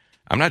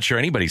 I'm not sure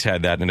anybody's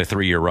had that in a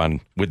 3-year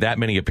run with that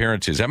many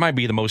appearances. That might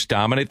be the most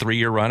dominant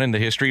 3-year run in the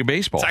history of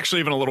baseball. It's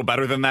actually even a little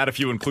better than that if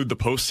you include the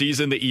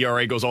postseason. The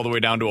ERA goes all the way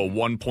down to a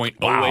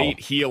 1.08. Wow.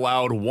 He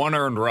allowed one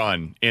earned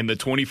run in the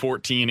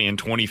 2014 and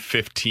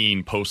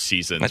 2015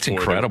 postseasons. That's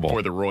incredible.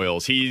 For the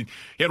Royals. He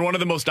had one of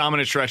the most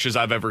dominant stretches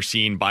I've ever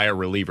seen by a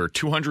reliever.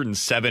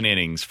 207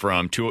 innings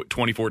from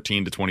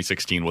 2014 to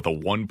 2016 with a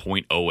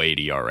 1.08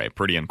 ERA.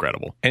 Pretty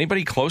incredible.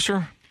 Anybody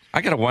closer? I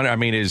got to wonder. I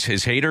mean, has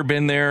Hader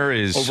been there?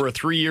 Over a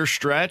 3-year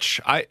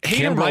stretch?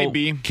 Hader might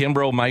be.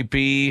 Kimbrough might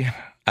be. He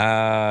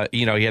had that bump in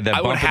the road. I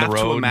would have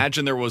to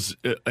imagine there was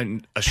a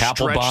stretch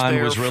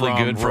there was really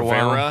from good for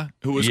Rivera, a while.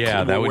 Who was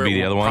that would be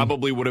the other one.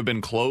 Probably would have been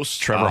close.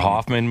 Trevor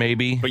Hoffman,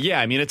 maybe. But yeah,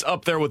 I mean, it's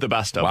up there with the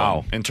best of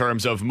them in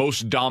terms of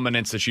most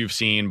dominance that you've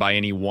seen by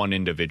any one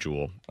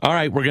individual. All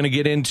right, we're going to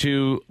get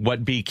into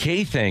what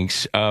BK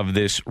thinks of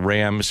this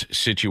Rams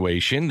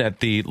situation, that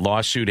the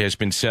lawsuit has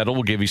been settled.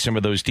 We'll give you some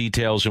of those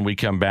details when we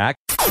come back.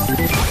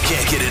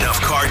 Can't get enough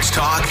Cards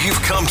talk?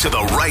 You've come to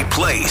the right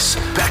place.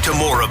 Back to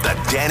more of the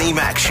Danny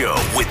Mac Show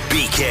with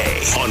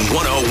BK on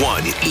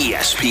 101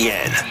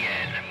 ESPN.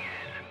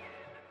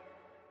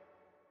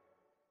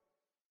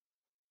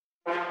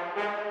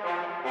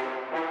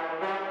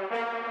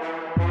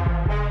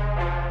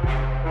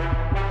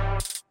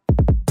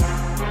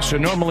 So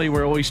normally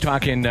we're always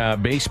talking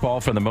baseball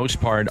for the most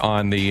part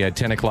on the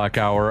 10 o'clock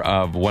hour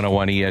of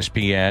 101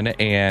 ESPN.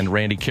 And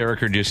Randy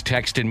Carricker just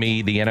texted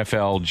me the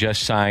NFL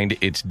just signed.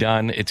 It's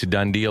done. It's a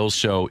done deal.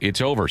 So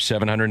it's over.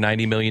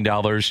 $790 million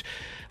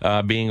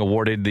being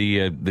awarded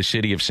the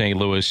city of St.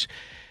 Louis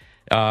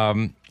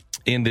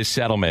in this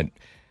settlement.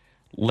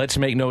 Let's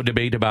make no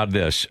debate about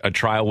this. A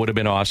trial would have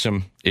been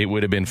awesome. It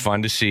would have been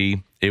fun to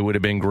see. It would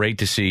have been great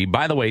to see.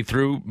 By the way,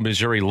 through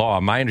Missouri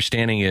law, my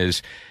understanding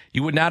is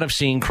you would not have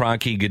seen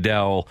Kroenke,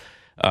 Goodell,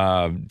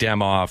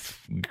 Demoff,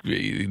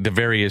 the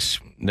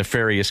various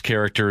nefarious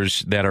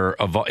characters that are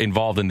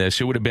involved in this.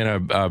 It would have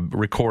been a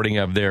recording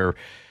of their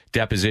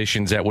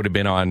depositions that would have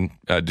been on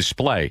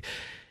display.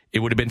 It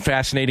would have been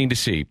fascinating to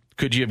see.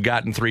 Could you have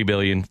gotten $3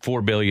 billion,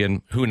 $4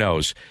 billion? Who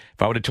knows?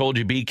 If I would have told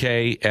you,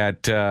 BK,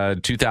 at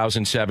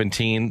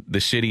 2017, the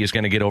city is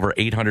going to get over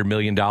 $800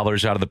 million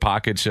out of the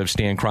pockets of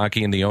Stan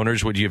Kroenke and the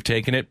owners, would you have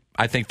taken it?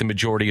 I think the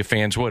majority of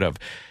fans would have.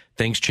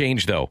 Things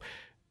changed, though.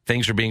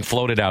 Things are being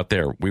floated out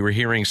there. We were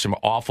hearing some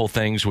awful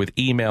things with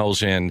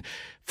emails and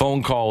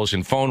phone calls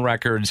and phone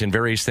records and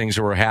various things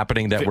that were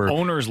happening that the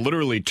owners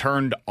literally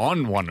turned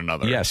on one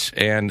another. Yes,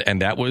 and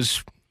that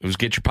was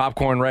get your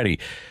popcorn ready.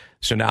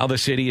 So now the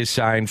city is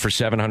signed for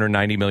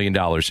 $790 million.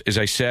 As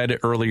I said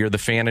earlier, the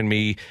fan in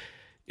me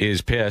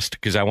is pissed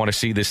because I want to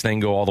see this thing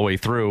go all the way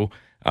through.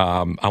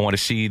 I want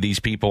to see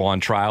these people on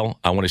trial.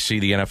 I want to see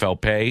the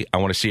NFL pay. I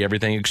want to see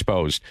everything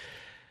exposed.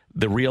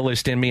 The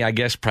realist in me, I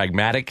guess,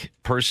 pragmatic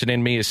person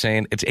in me is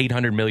saying it's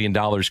 $800 million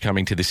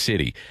coming to the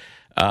city.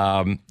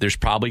 There's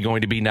probably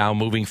going to be now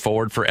moving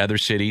forward for other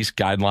cities,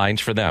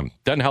 guidelines for them.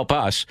 Doesn't help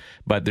us,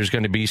 but there's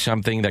going to be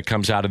something that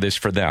comes out of this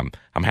for them.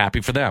 I'm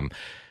happy for them.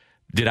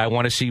 Did I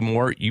want to see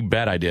more? You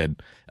bet I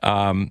did.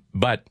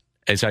 But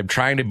as I'm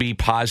trying to be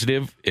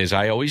positive, as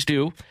I always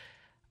do,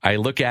 I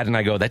look at it and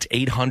I go, that's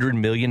 $800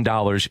 million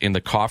in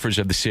the coffers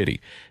of the city.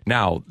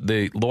 Now,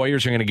 the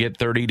lawyers are going to get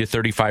 30 to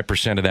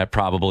 35% of that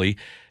probably,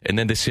 and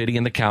then the city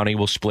and the county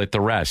will split the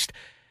rest.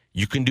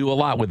 You can do a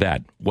lot with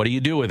that. What do you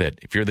do with it?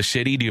 If you're the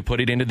city, do you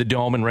put it into the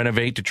dome and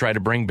renovate to try to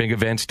bring big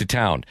events to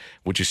town?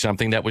 Which is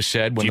something that was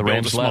said when the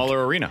Rams left. Do you build a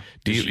smaller arena?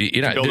 Do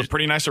you build a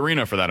pretty nice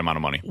arena for that amount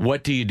of money?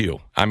 What do you do?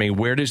 I mean,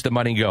 where does the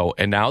money go?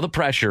 And now the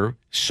pressure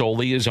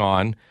solely is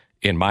on,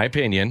 in my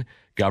opinion,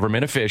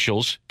 government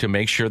officials to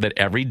make sure that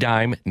every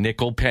dime,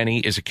 nickel, penny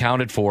is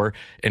accounted for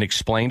and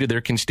explain to their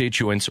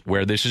constituents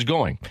where this is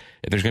going.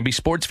 If there's going to be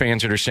sports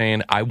fans that are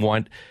saying, I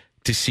want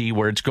to see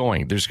where it's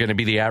going. There's going to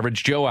be the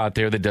average Joe out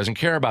there that doesn't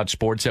care about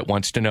sports that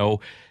wants to know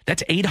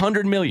that's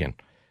 $800 million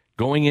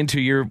going into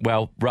your,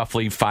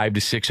 roughly $500 to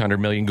 $600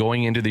 million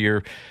going into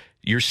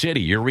your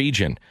city, your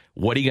region.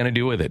 What are you going to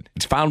do with it?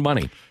 It's found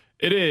money.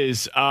 It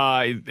is.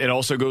 It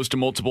also goes to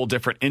multiple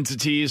different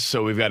entities,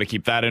 so we've got to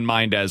keep that in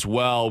mind as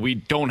well. We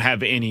don't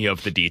have any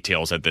of the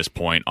details at this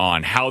point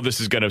on how this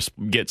is going to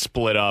get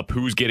split up,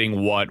 who's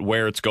getting what,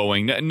 where it's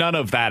going. None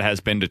of that has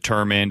been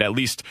determined, at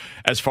least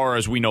as far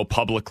as we know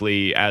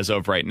publicly as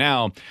of right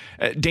now.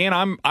 Dan,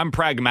 I'm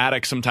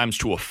pragmatic sometimes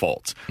to a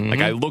fault. Mm-hmm.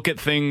 Like, I look at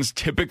things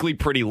typically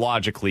pretty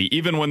logically,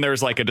 even when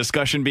there's like a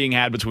discussion being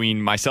had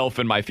between myself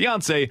and my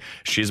fiance.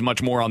 She's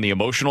much more on the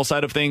emotional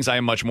side of things. I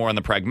am much more on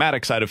the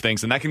pragmatic side of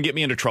things, and that can get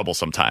me into trouble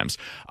sometimes.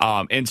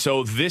 And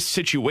so this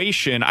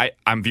situation,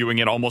 I'm viewing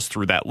it almost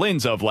through that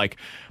lens of like,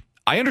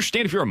 I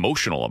understand if you're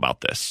emotional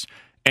about this,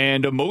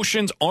 and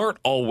emotions aren't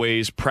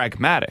always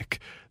pragmatic.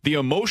 The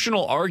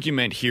emotional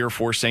argument here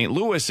for St.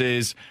 Louis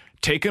is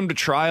take them to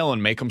trial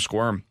and make them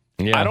squirm.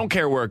 Yeah. I don't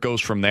care where it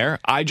goes from there.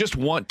 I just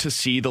want to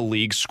see the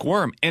league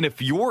squirm. And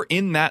if you're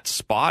in that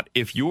spot,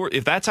 if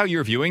that's how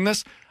you're viewing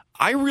this,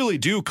 I really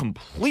do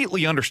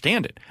completely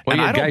understand it. Well,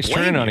 and you I don't guys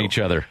blame turn on you. each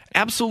other.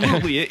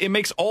 Absolutely. It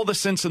makes all the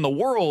sense in the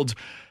world.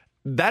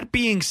 That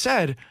being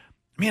said,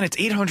 man, it's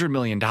 $800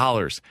 million.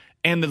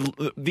 And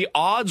the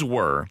odds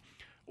were,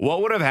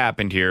 what would have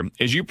happened here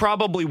is you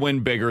probably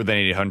win bigger than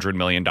 $800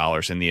 million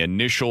in the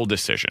initial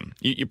decision.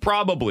 You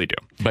probably do.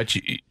 But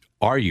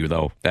are you,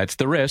 though? That's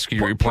the risk.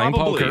 You're playing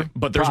poker.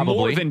 But there's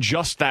more than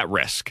just that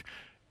risk.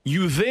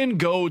 You then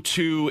go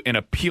to an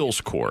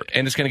appeals court.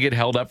 And it's going to get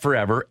held up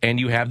forever, and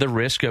you have the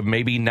risk of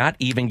maybe not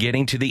even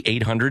getting to the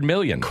 $800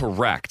 million.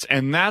 Correct.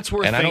 And that's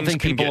where things I don't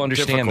think can people get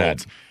understand difficult.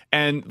 that.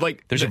 And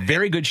like, there's a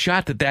very good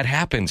shot that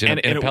happens in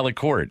appellate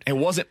court. It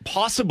wasn't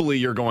possibly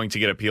you're going to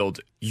get appealed.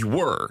 You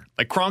were.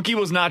 Like, Kroenke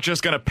was not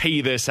just going to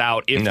pay this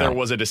out if there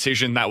was a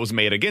decision that was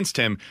made against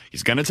him.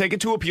 He's going to take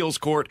it to appeals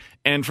court,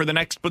 and for the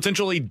next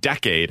potentially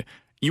decade,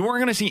 you weren't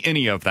going to see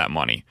any of that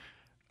money.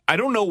 I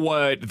don't know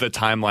what the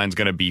timeline's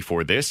going to be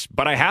for this,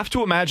 but I have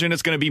to imagine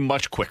it's going to be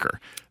much quicker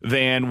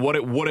than what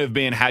it would have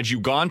been had you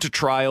gone to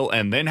trial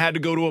and then had to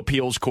go to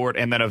appeals court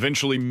and then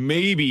eventually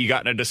maybe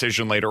gotten a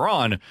decision later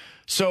on.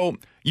 So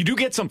you do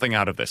get something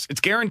out of this. It's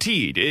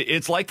guaranteed.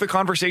 It's like the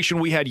conversation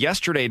we had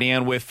yesterday,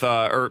 Dan, with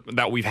or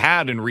that we've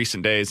had in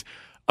recent days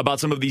about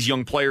some of these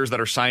young players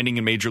that are signing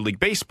in Major League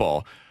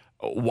Baseball.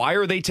 Why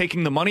are they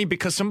taking the money?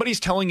 Because somebody's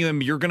telling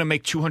them you're going to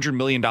make $200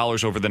 million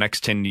over the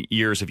next 10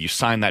 years if you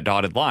sign that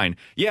dotted line.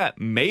 Yeah,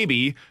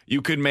 maybe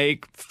you could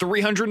make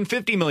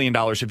 $350 million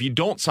if you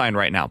don't sign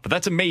right now, but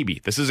that's a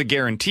maybe. This is a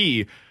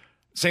guarantee.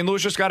 St.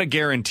 Louis just got a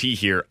guarantee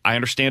here. I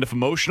understand if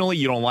emotionally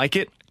you don't like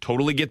it.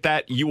 Totally get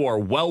that. You are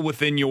well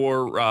within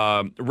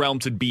your realm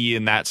to be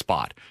in that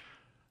spot.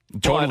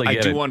 Totally but I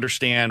do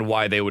understand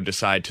why they would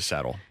decide to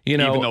settle,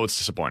 even though it's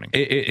disappointing.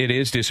 It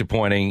is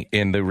disappointing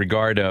in the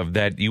regard of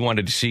that you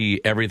wanted to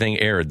see everything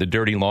aired, the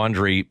dirty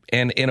laundry.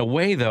 And in a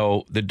way,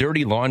 though, the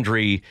dirty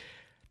laundry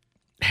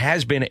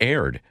has been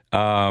aired.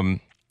 And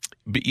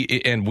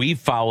we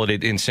followed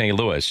it in St.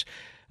 Louis.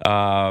 You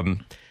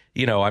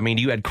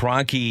had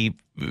Kroenke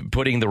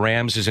putting the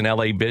Rams as an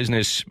L.A.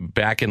 business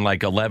back in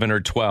like 11 or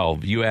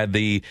 12. You had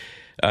the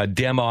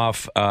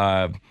Demoff,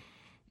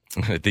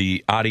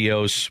 the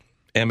Adios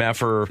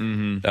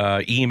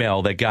MFer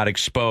email that got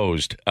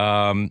exposed.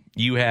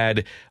 You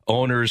had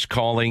owners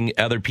calling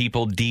other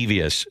people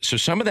devious. So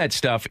some of that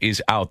stuff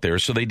is out there.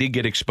 So they did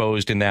get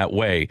exposed in that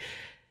way.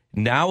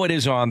 Now it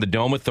is on the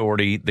Dome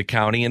Authority, the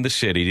county, and the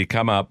city to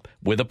come up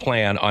with a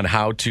plan on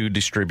how to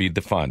distribute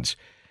the funds.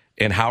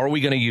 And how are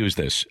we going to use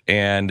this?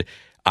 And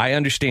I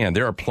understand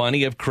there are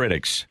plenty of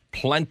critics,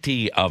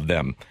 plenty of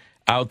them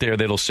out there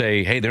that'll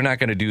say, hey, they're not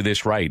going to do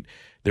this right.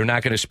 They're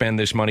not going to spend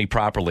this money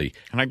properly.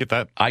 And I get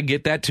that. I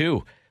get that,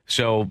 too.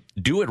 So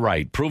do it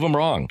right. Prove them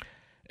wrong.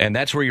 And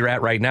that's where you're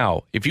at right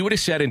now. If you would have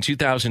said in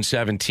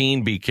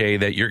 2017, BK,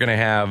 that you're going to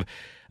have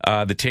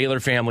the Taylor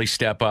family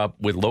step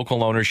up with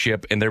local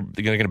ownership and they're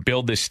going to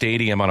build this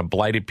stadium on a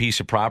blighted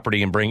piece of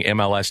property and bring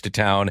MLS to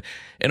town.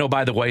 And, oh,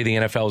 by the way, the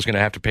NFL is going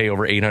to have to pay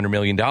over $800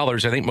 million. I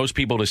think most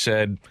people would have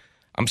said,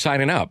 I'm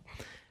signing up.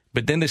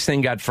 But then this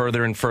thing got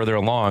further and further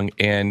along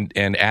and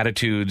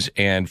attitudes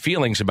and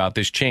feelings about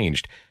this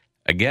changed.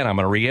 Again, I'm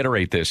going to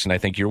reiterate this, and I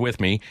think you're with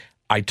me.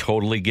 I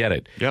totally get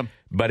it. Yep.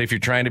 But if you're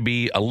trying to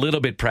be a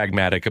little bit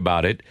pragmatic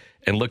about it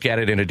and look at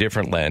it in a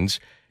different lens,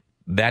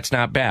 that's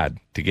not bad.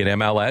 To get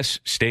MLS,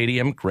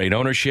 stadium, great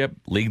ownership,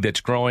 league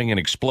that's growing and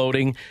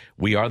exploding.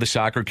 We are the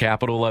soccer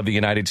capital of the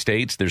United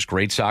States. There's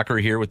great soccer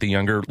here with the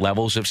younger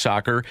levels of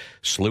soccer.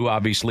 SLU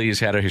obviously has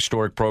had a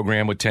historic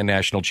program with 10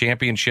 national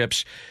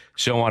championships,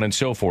 so on and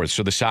so forth.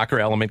 So the soccer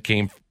element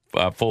came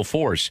full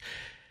force.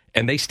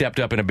 And they stepped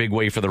up in a big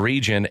way for the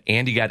region,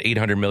 and you got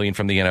 $800 million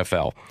from the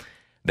NFL.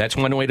 That's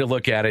one way to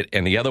look at it.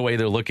 And the other way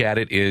to look at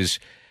it is,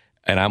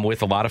 and I'm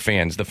with a lot of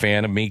fans, the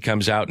fan of me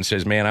comes out and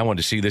says, man, I want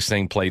to see this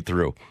thing played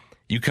through.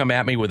 You come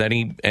at me with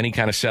any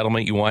kind of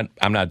settlement you want,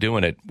 I'm not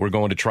doing it. We're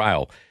going to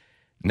trial.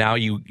 Now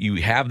you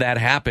have that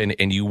happen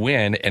and you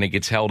win, and it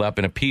gets held up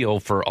in appeal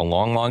for a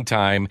long, long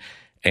time.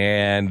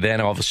 And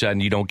then all of a sudden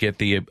you don't get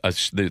the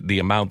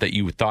amount that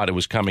you thought it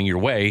was coming your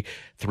way,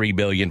 $3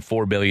 billion,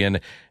 $4 billion,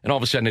 and all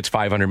of a sudden it's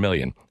 $500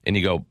 million. And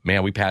you go,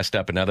 man, we passed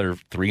up another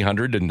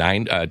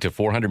 $300 to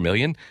 $400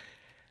 million.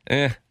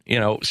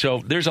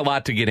 So there's a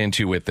lot to get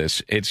into with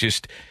this. It's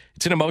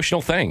an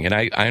emotional thing, and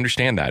I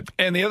understand that.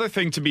 And the other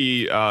thing to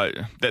be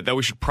that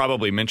we should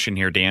probably mention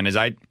here, Dan, is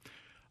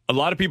a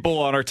lot of people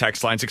on our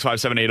text line,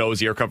 65780 is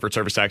the Air Comfort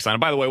Service text line.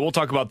 And by the way, we'll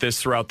talk about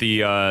this throughout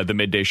the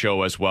midday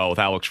show as well with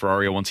Alex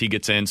Ferrario once he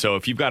gets in. So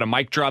if you've got a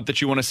mic drop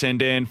that you want to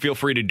send in, feel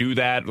free to do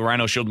that. The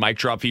Rhino Shield mic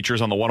drop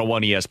features on the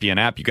 101 ESPN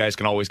app. You guys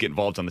can always get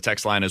involved on the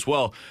text line as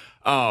well.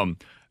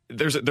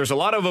 There's a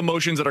lot of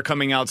emotions that are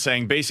coming out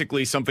saying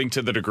basically something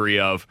to the degree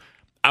of,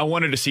 I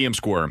wanted to see him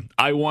squirm.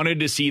 I wanted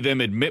to see them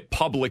admit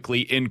publicly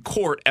in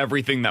court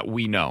everything that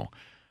we know.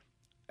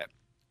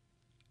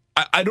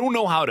 I don't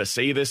know how to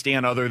say this,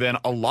 Dan, other than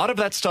a lot of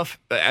that stuff,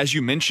 as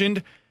you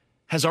mentioned,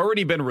 has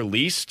already been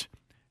released.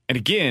 And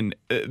again,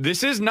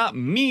 this is not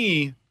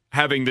me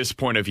having this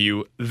point of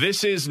view.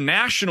 This is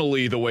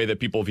nationally the way that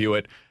people view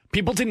it.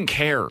 People didn't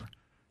care.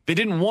 They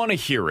didn't want to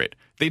hear it.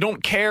 They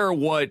don't care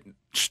what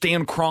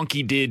Stan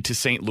Kroenke did to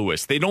St.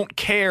 Louis. They don't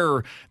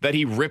care that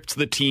he ripped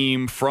the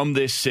team from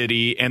this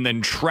city and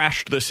then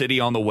trashed the city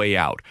on the way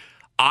out.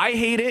 I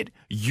hate it.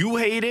 You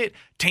hate it.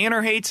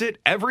 Tanner hates it.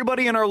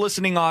 Everybody in our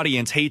listening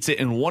audience hates it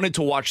and wanted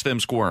to watch them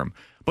squirm.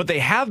 But they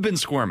have been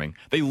squirming.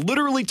 They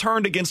literally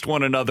turned against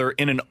one another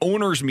in an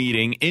owners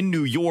meeting in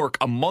New York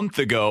a month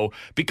ago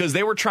because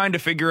they were trying to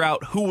figure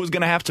out who was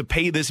going to have to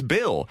pay this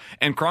bill.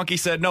 And Kroenke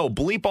said, no,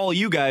 bleep all of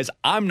you guys.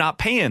 I'm not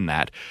paying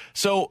that.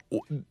 So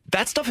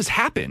that stuff has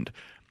happened.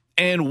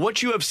 And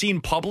what you have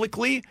seen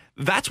publicly,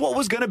 that's what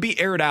was going to be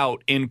aired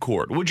out in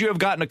court. Would you have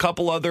gotten a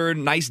couple other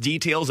nice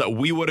details that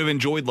we would have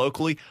enjoyed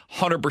locally?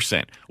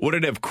 100%. Would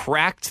it have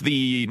cracked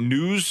the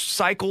news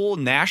cycle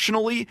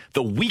nationally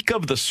the week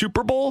of the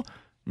Super Bowl?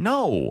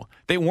 No,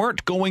 they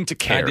weren't going to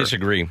care. I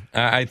disagree.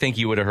 I think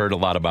you would have heard a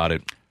lot about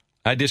it.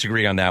 I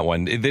disagree on that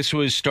one. This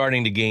was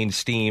starting to gain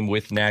steam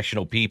with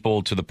national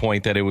people to the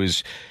point that it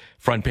was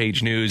front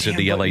page news of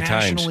the LA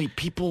Times. Nationally,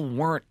 people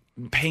weren't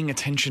paying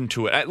attention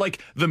to it.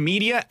 Like the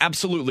media,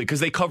 absolutely,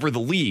 because they cover the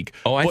league.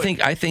 Oh, I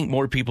think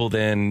more people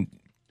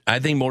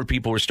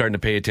were starting to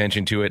pay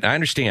attention to it. I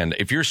understand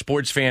if you're a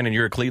sports fan and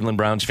you're a Cleveland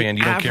Browns fan,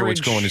 you don't care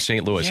what's going to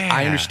St. Louis. Yeah.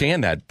 I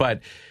understand that,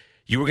 but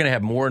you were going to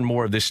have more and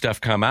more of this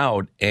stuff come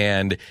out,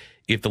 and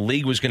if the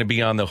league was going to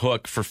be on the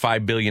hook for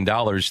 $5 billion,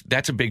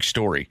 that's a big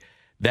story.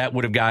 That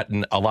would have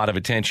gotten a lot of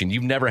attention.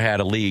 You've never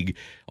had a league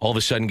all of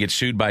a sudden get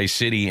sued by a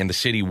city and the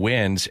city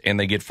wins and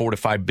they get $4 to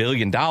 $5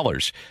 billion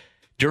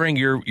during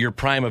your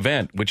prime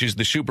event, which is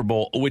the Super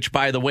Bowl, which,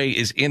 by the way,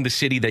 is in the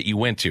city that you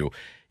went to.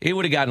 It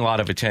would have gotten a lot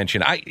of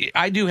attention.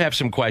 I do have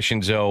some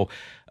questions, though,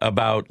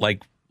 about,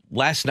 like,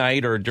 last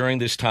night or during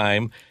this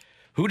time,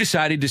 who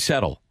decided to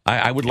settle?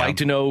 I would like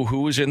to know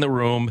who was in the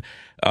room,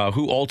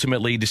 who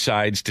ultimately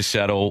decides to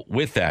settle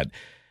with that.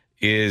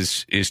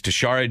 Is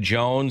Tashara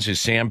Jones, is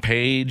Sam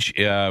Page,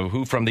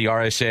 who from the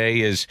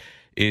RSA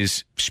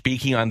is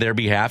speaking on their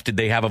behalf? Did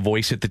they have a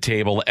voice at the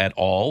table at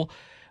all?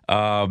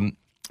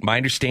 My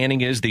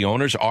understanding is the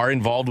owners are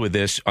involved with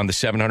this on the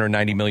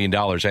 $790 million.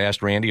 I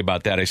asked Randy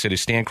about that. I said,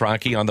 is Stan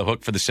Kroenke on the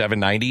hook for the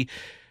 $790?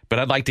 But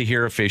I'd like to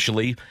hear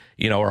officially,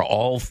 are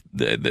all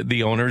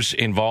the owners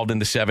involved in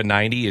the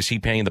 $790? Is he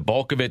paying the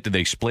bulk of it? Did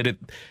they split it,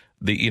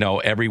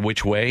 every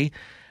which way?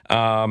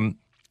 And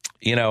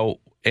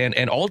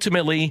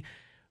ultimately,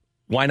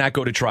 why not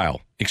go to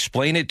trial?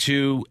 Explain it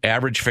to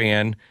average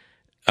fan.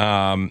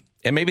 And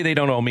maybe they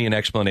don't owe me an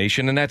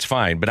explanation, and that's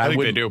fine. But I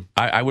think they do.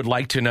 I would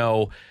like to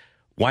know,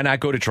 why not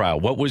go to trial?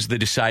 What was the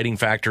deciding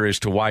factor as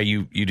to why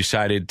you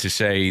decided to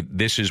say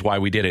this is why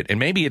we did it? And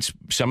maybe it's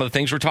some of the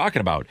things we're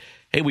talking about.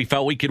 Hey, we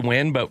felt we could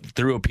win, but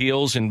through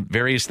appeals and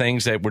various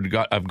things that would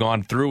have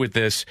gone through with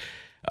this,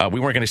 we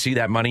weren't going to see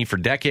that money for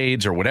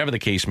decades or whatever the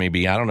case may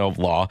be. I don't know of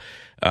law.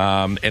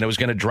 And it was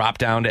going to drop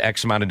down to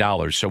X amount of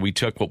dollars. So we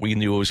took what we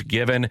knew was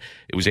given.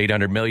 It was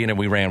 $800 million, and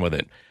we ran with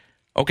it.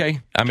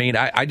 Okay. I mean,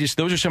 I just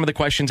those are some of the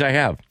questions I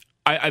have.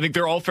 I think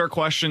they're all fair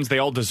questions. They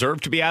all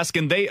deserve to be asked.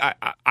 And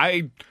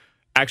I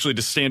actually,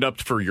 to stand up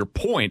for your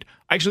point,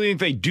 I actually think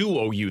they do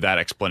owe you that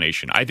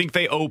explanation. I think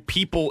they owe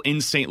people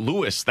in St.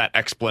 Louis that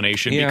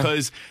explanation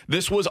because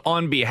this was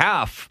on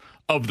behalf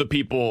of the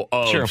people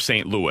of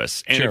St.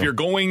 Louis. And if you're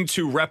going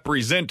to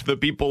represent the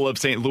people of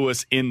St.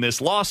 Louis in this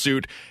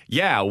lawsuit,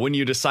 when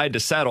you decide to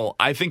settle,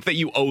 I think that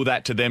you owe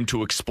that to them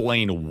to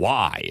explain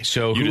why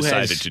you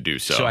decided to do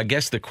so. So I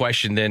guess the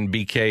question then,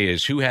 BK,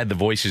 is who had the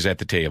voices at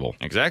the table?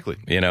 Exactly.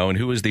 And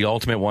who was the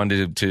ultimate one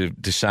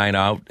to sign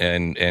out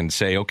and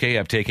say, okay,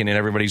 I've taken in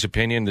everybody's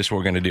opinion, this is what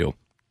we're going to do.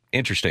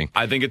 Interesting.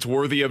 I think it's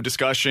worthy of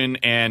discussion,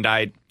 and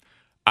I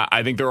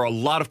think there are a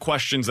lot of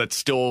questions that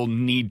still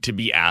need to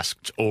be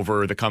asked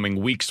over the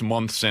coming weeks,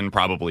 months, and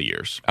probably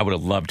years. I would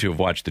have loved to have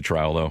watched the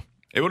trial, though.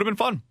 It would have been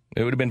fun.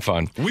 It would have been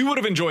fun. We would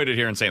have enjoyed it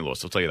here in St.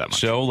 Louis, I'll tell you that much.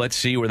 So let's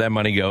see where that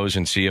money goes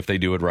and see if they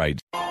do it right.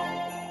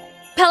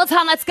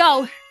 Peloton, let's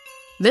go.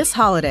 This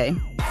holiday,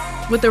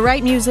 with the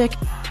right music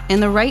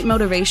and the right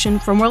motivation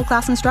from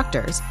world-class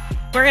instructors,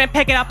 we're going to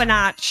pick it up a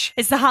notch.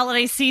 It's the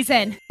holiday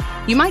season.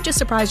 You might just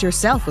surprise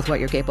yourself with what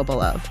you're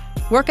capable of.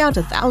 Work out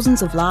to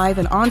thousands of live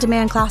and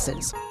on-demand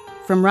classes,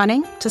 from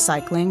running to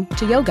cycling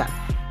to yoga.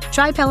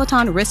 Try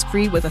Peloton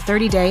risk-free with a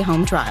 30-day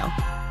home trial.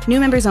 New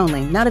members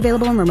only, not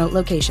available in remote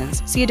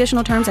locations. See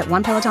additional terms at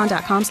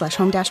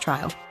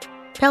onepeloton.com/home-trial.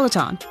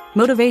 Peloton,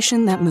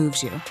 motivation that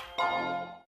moves you.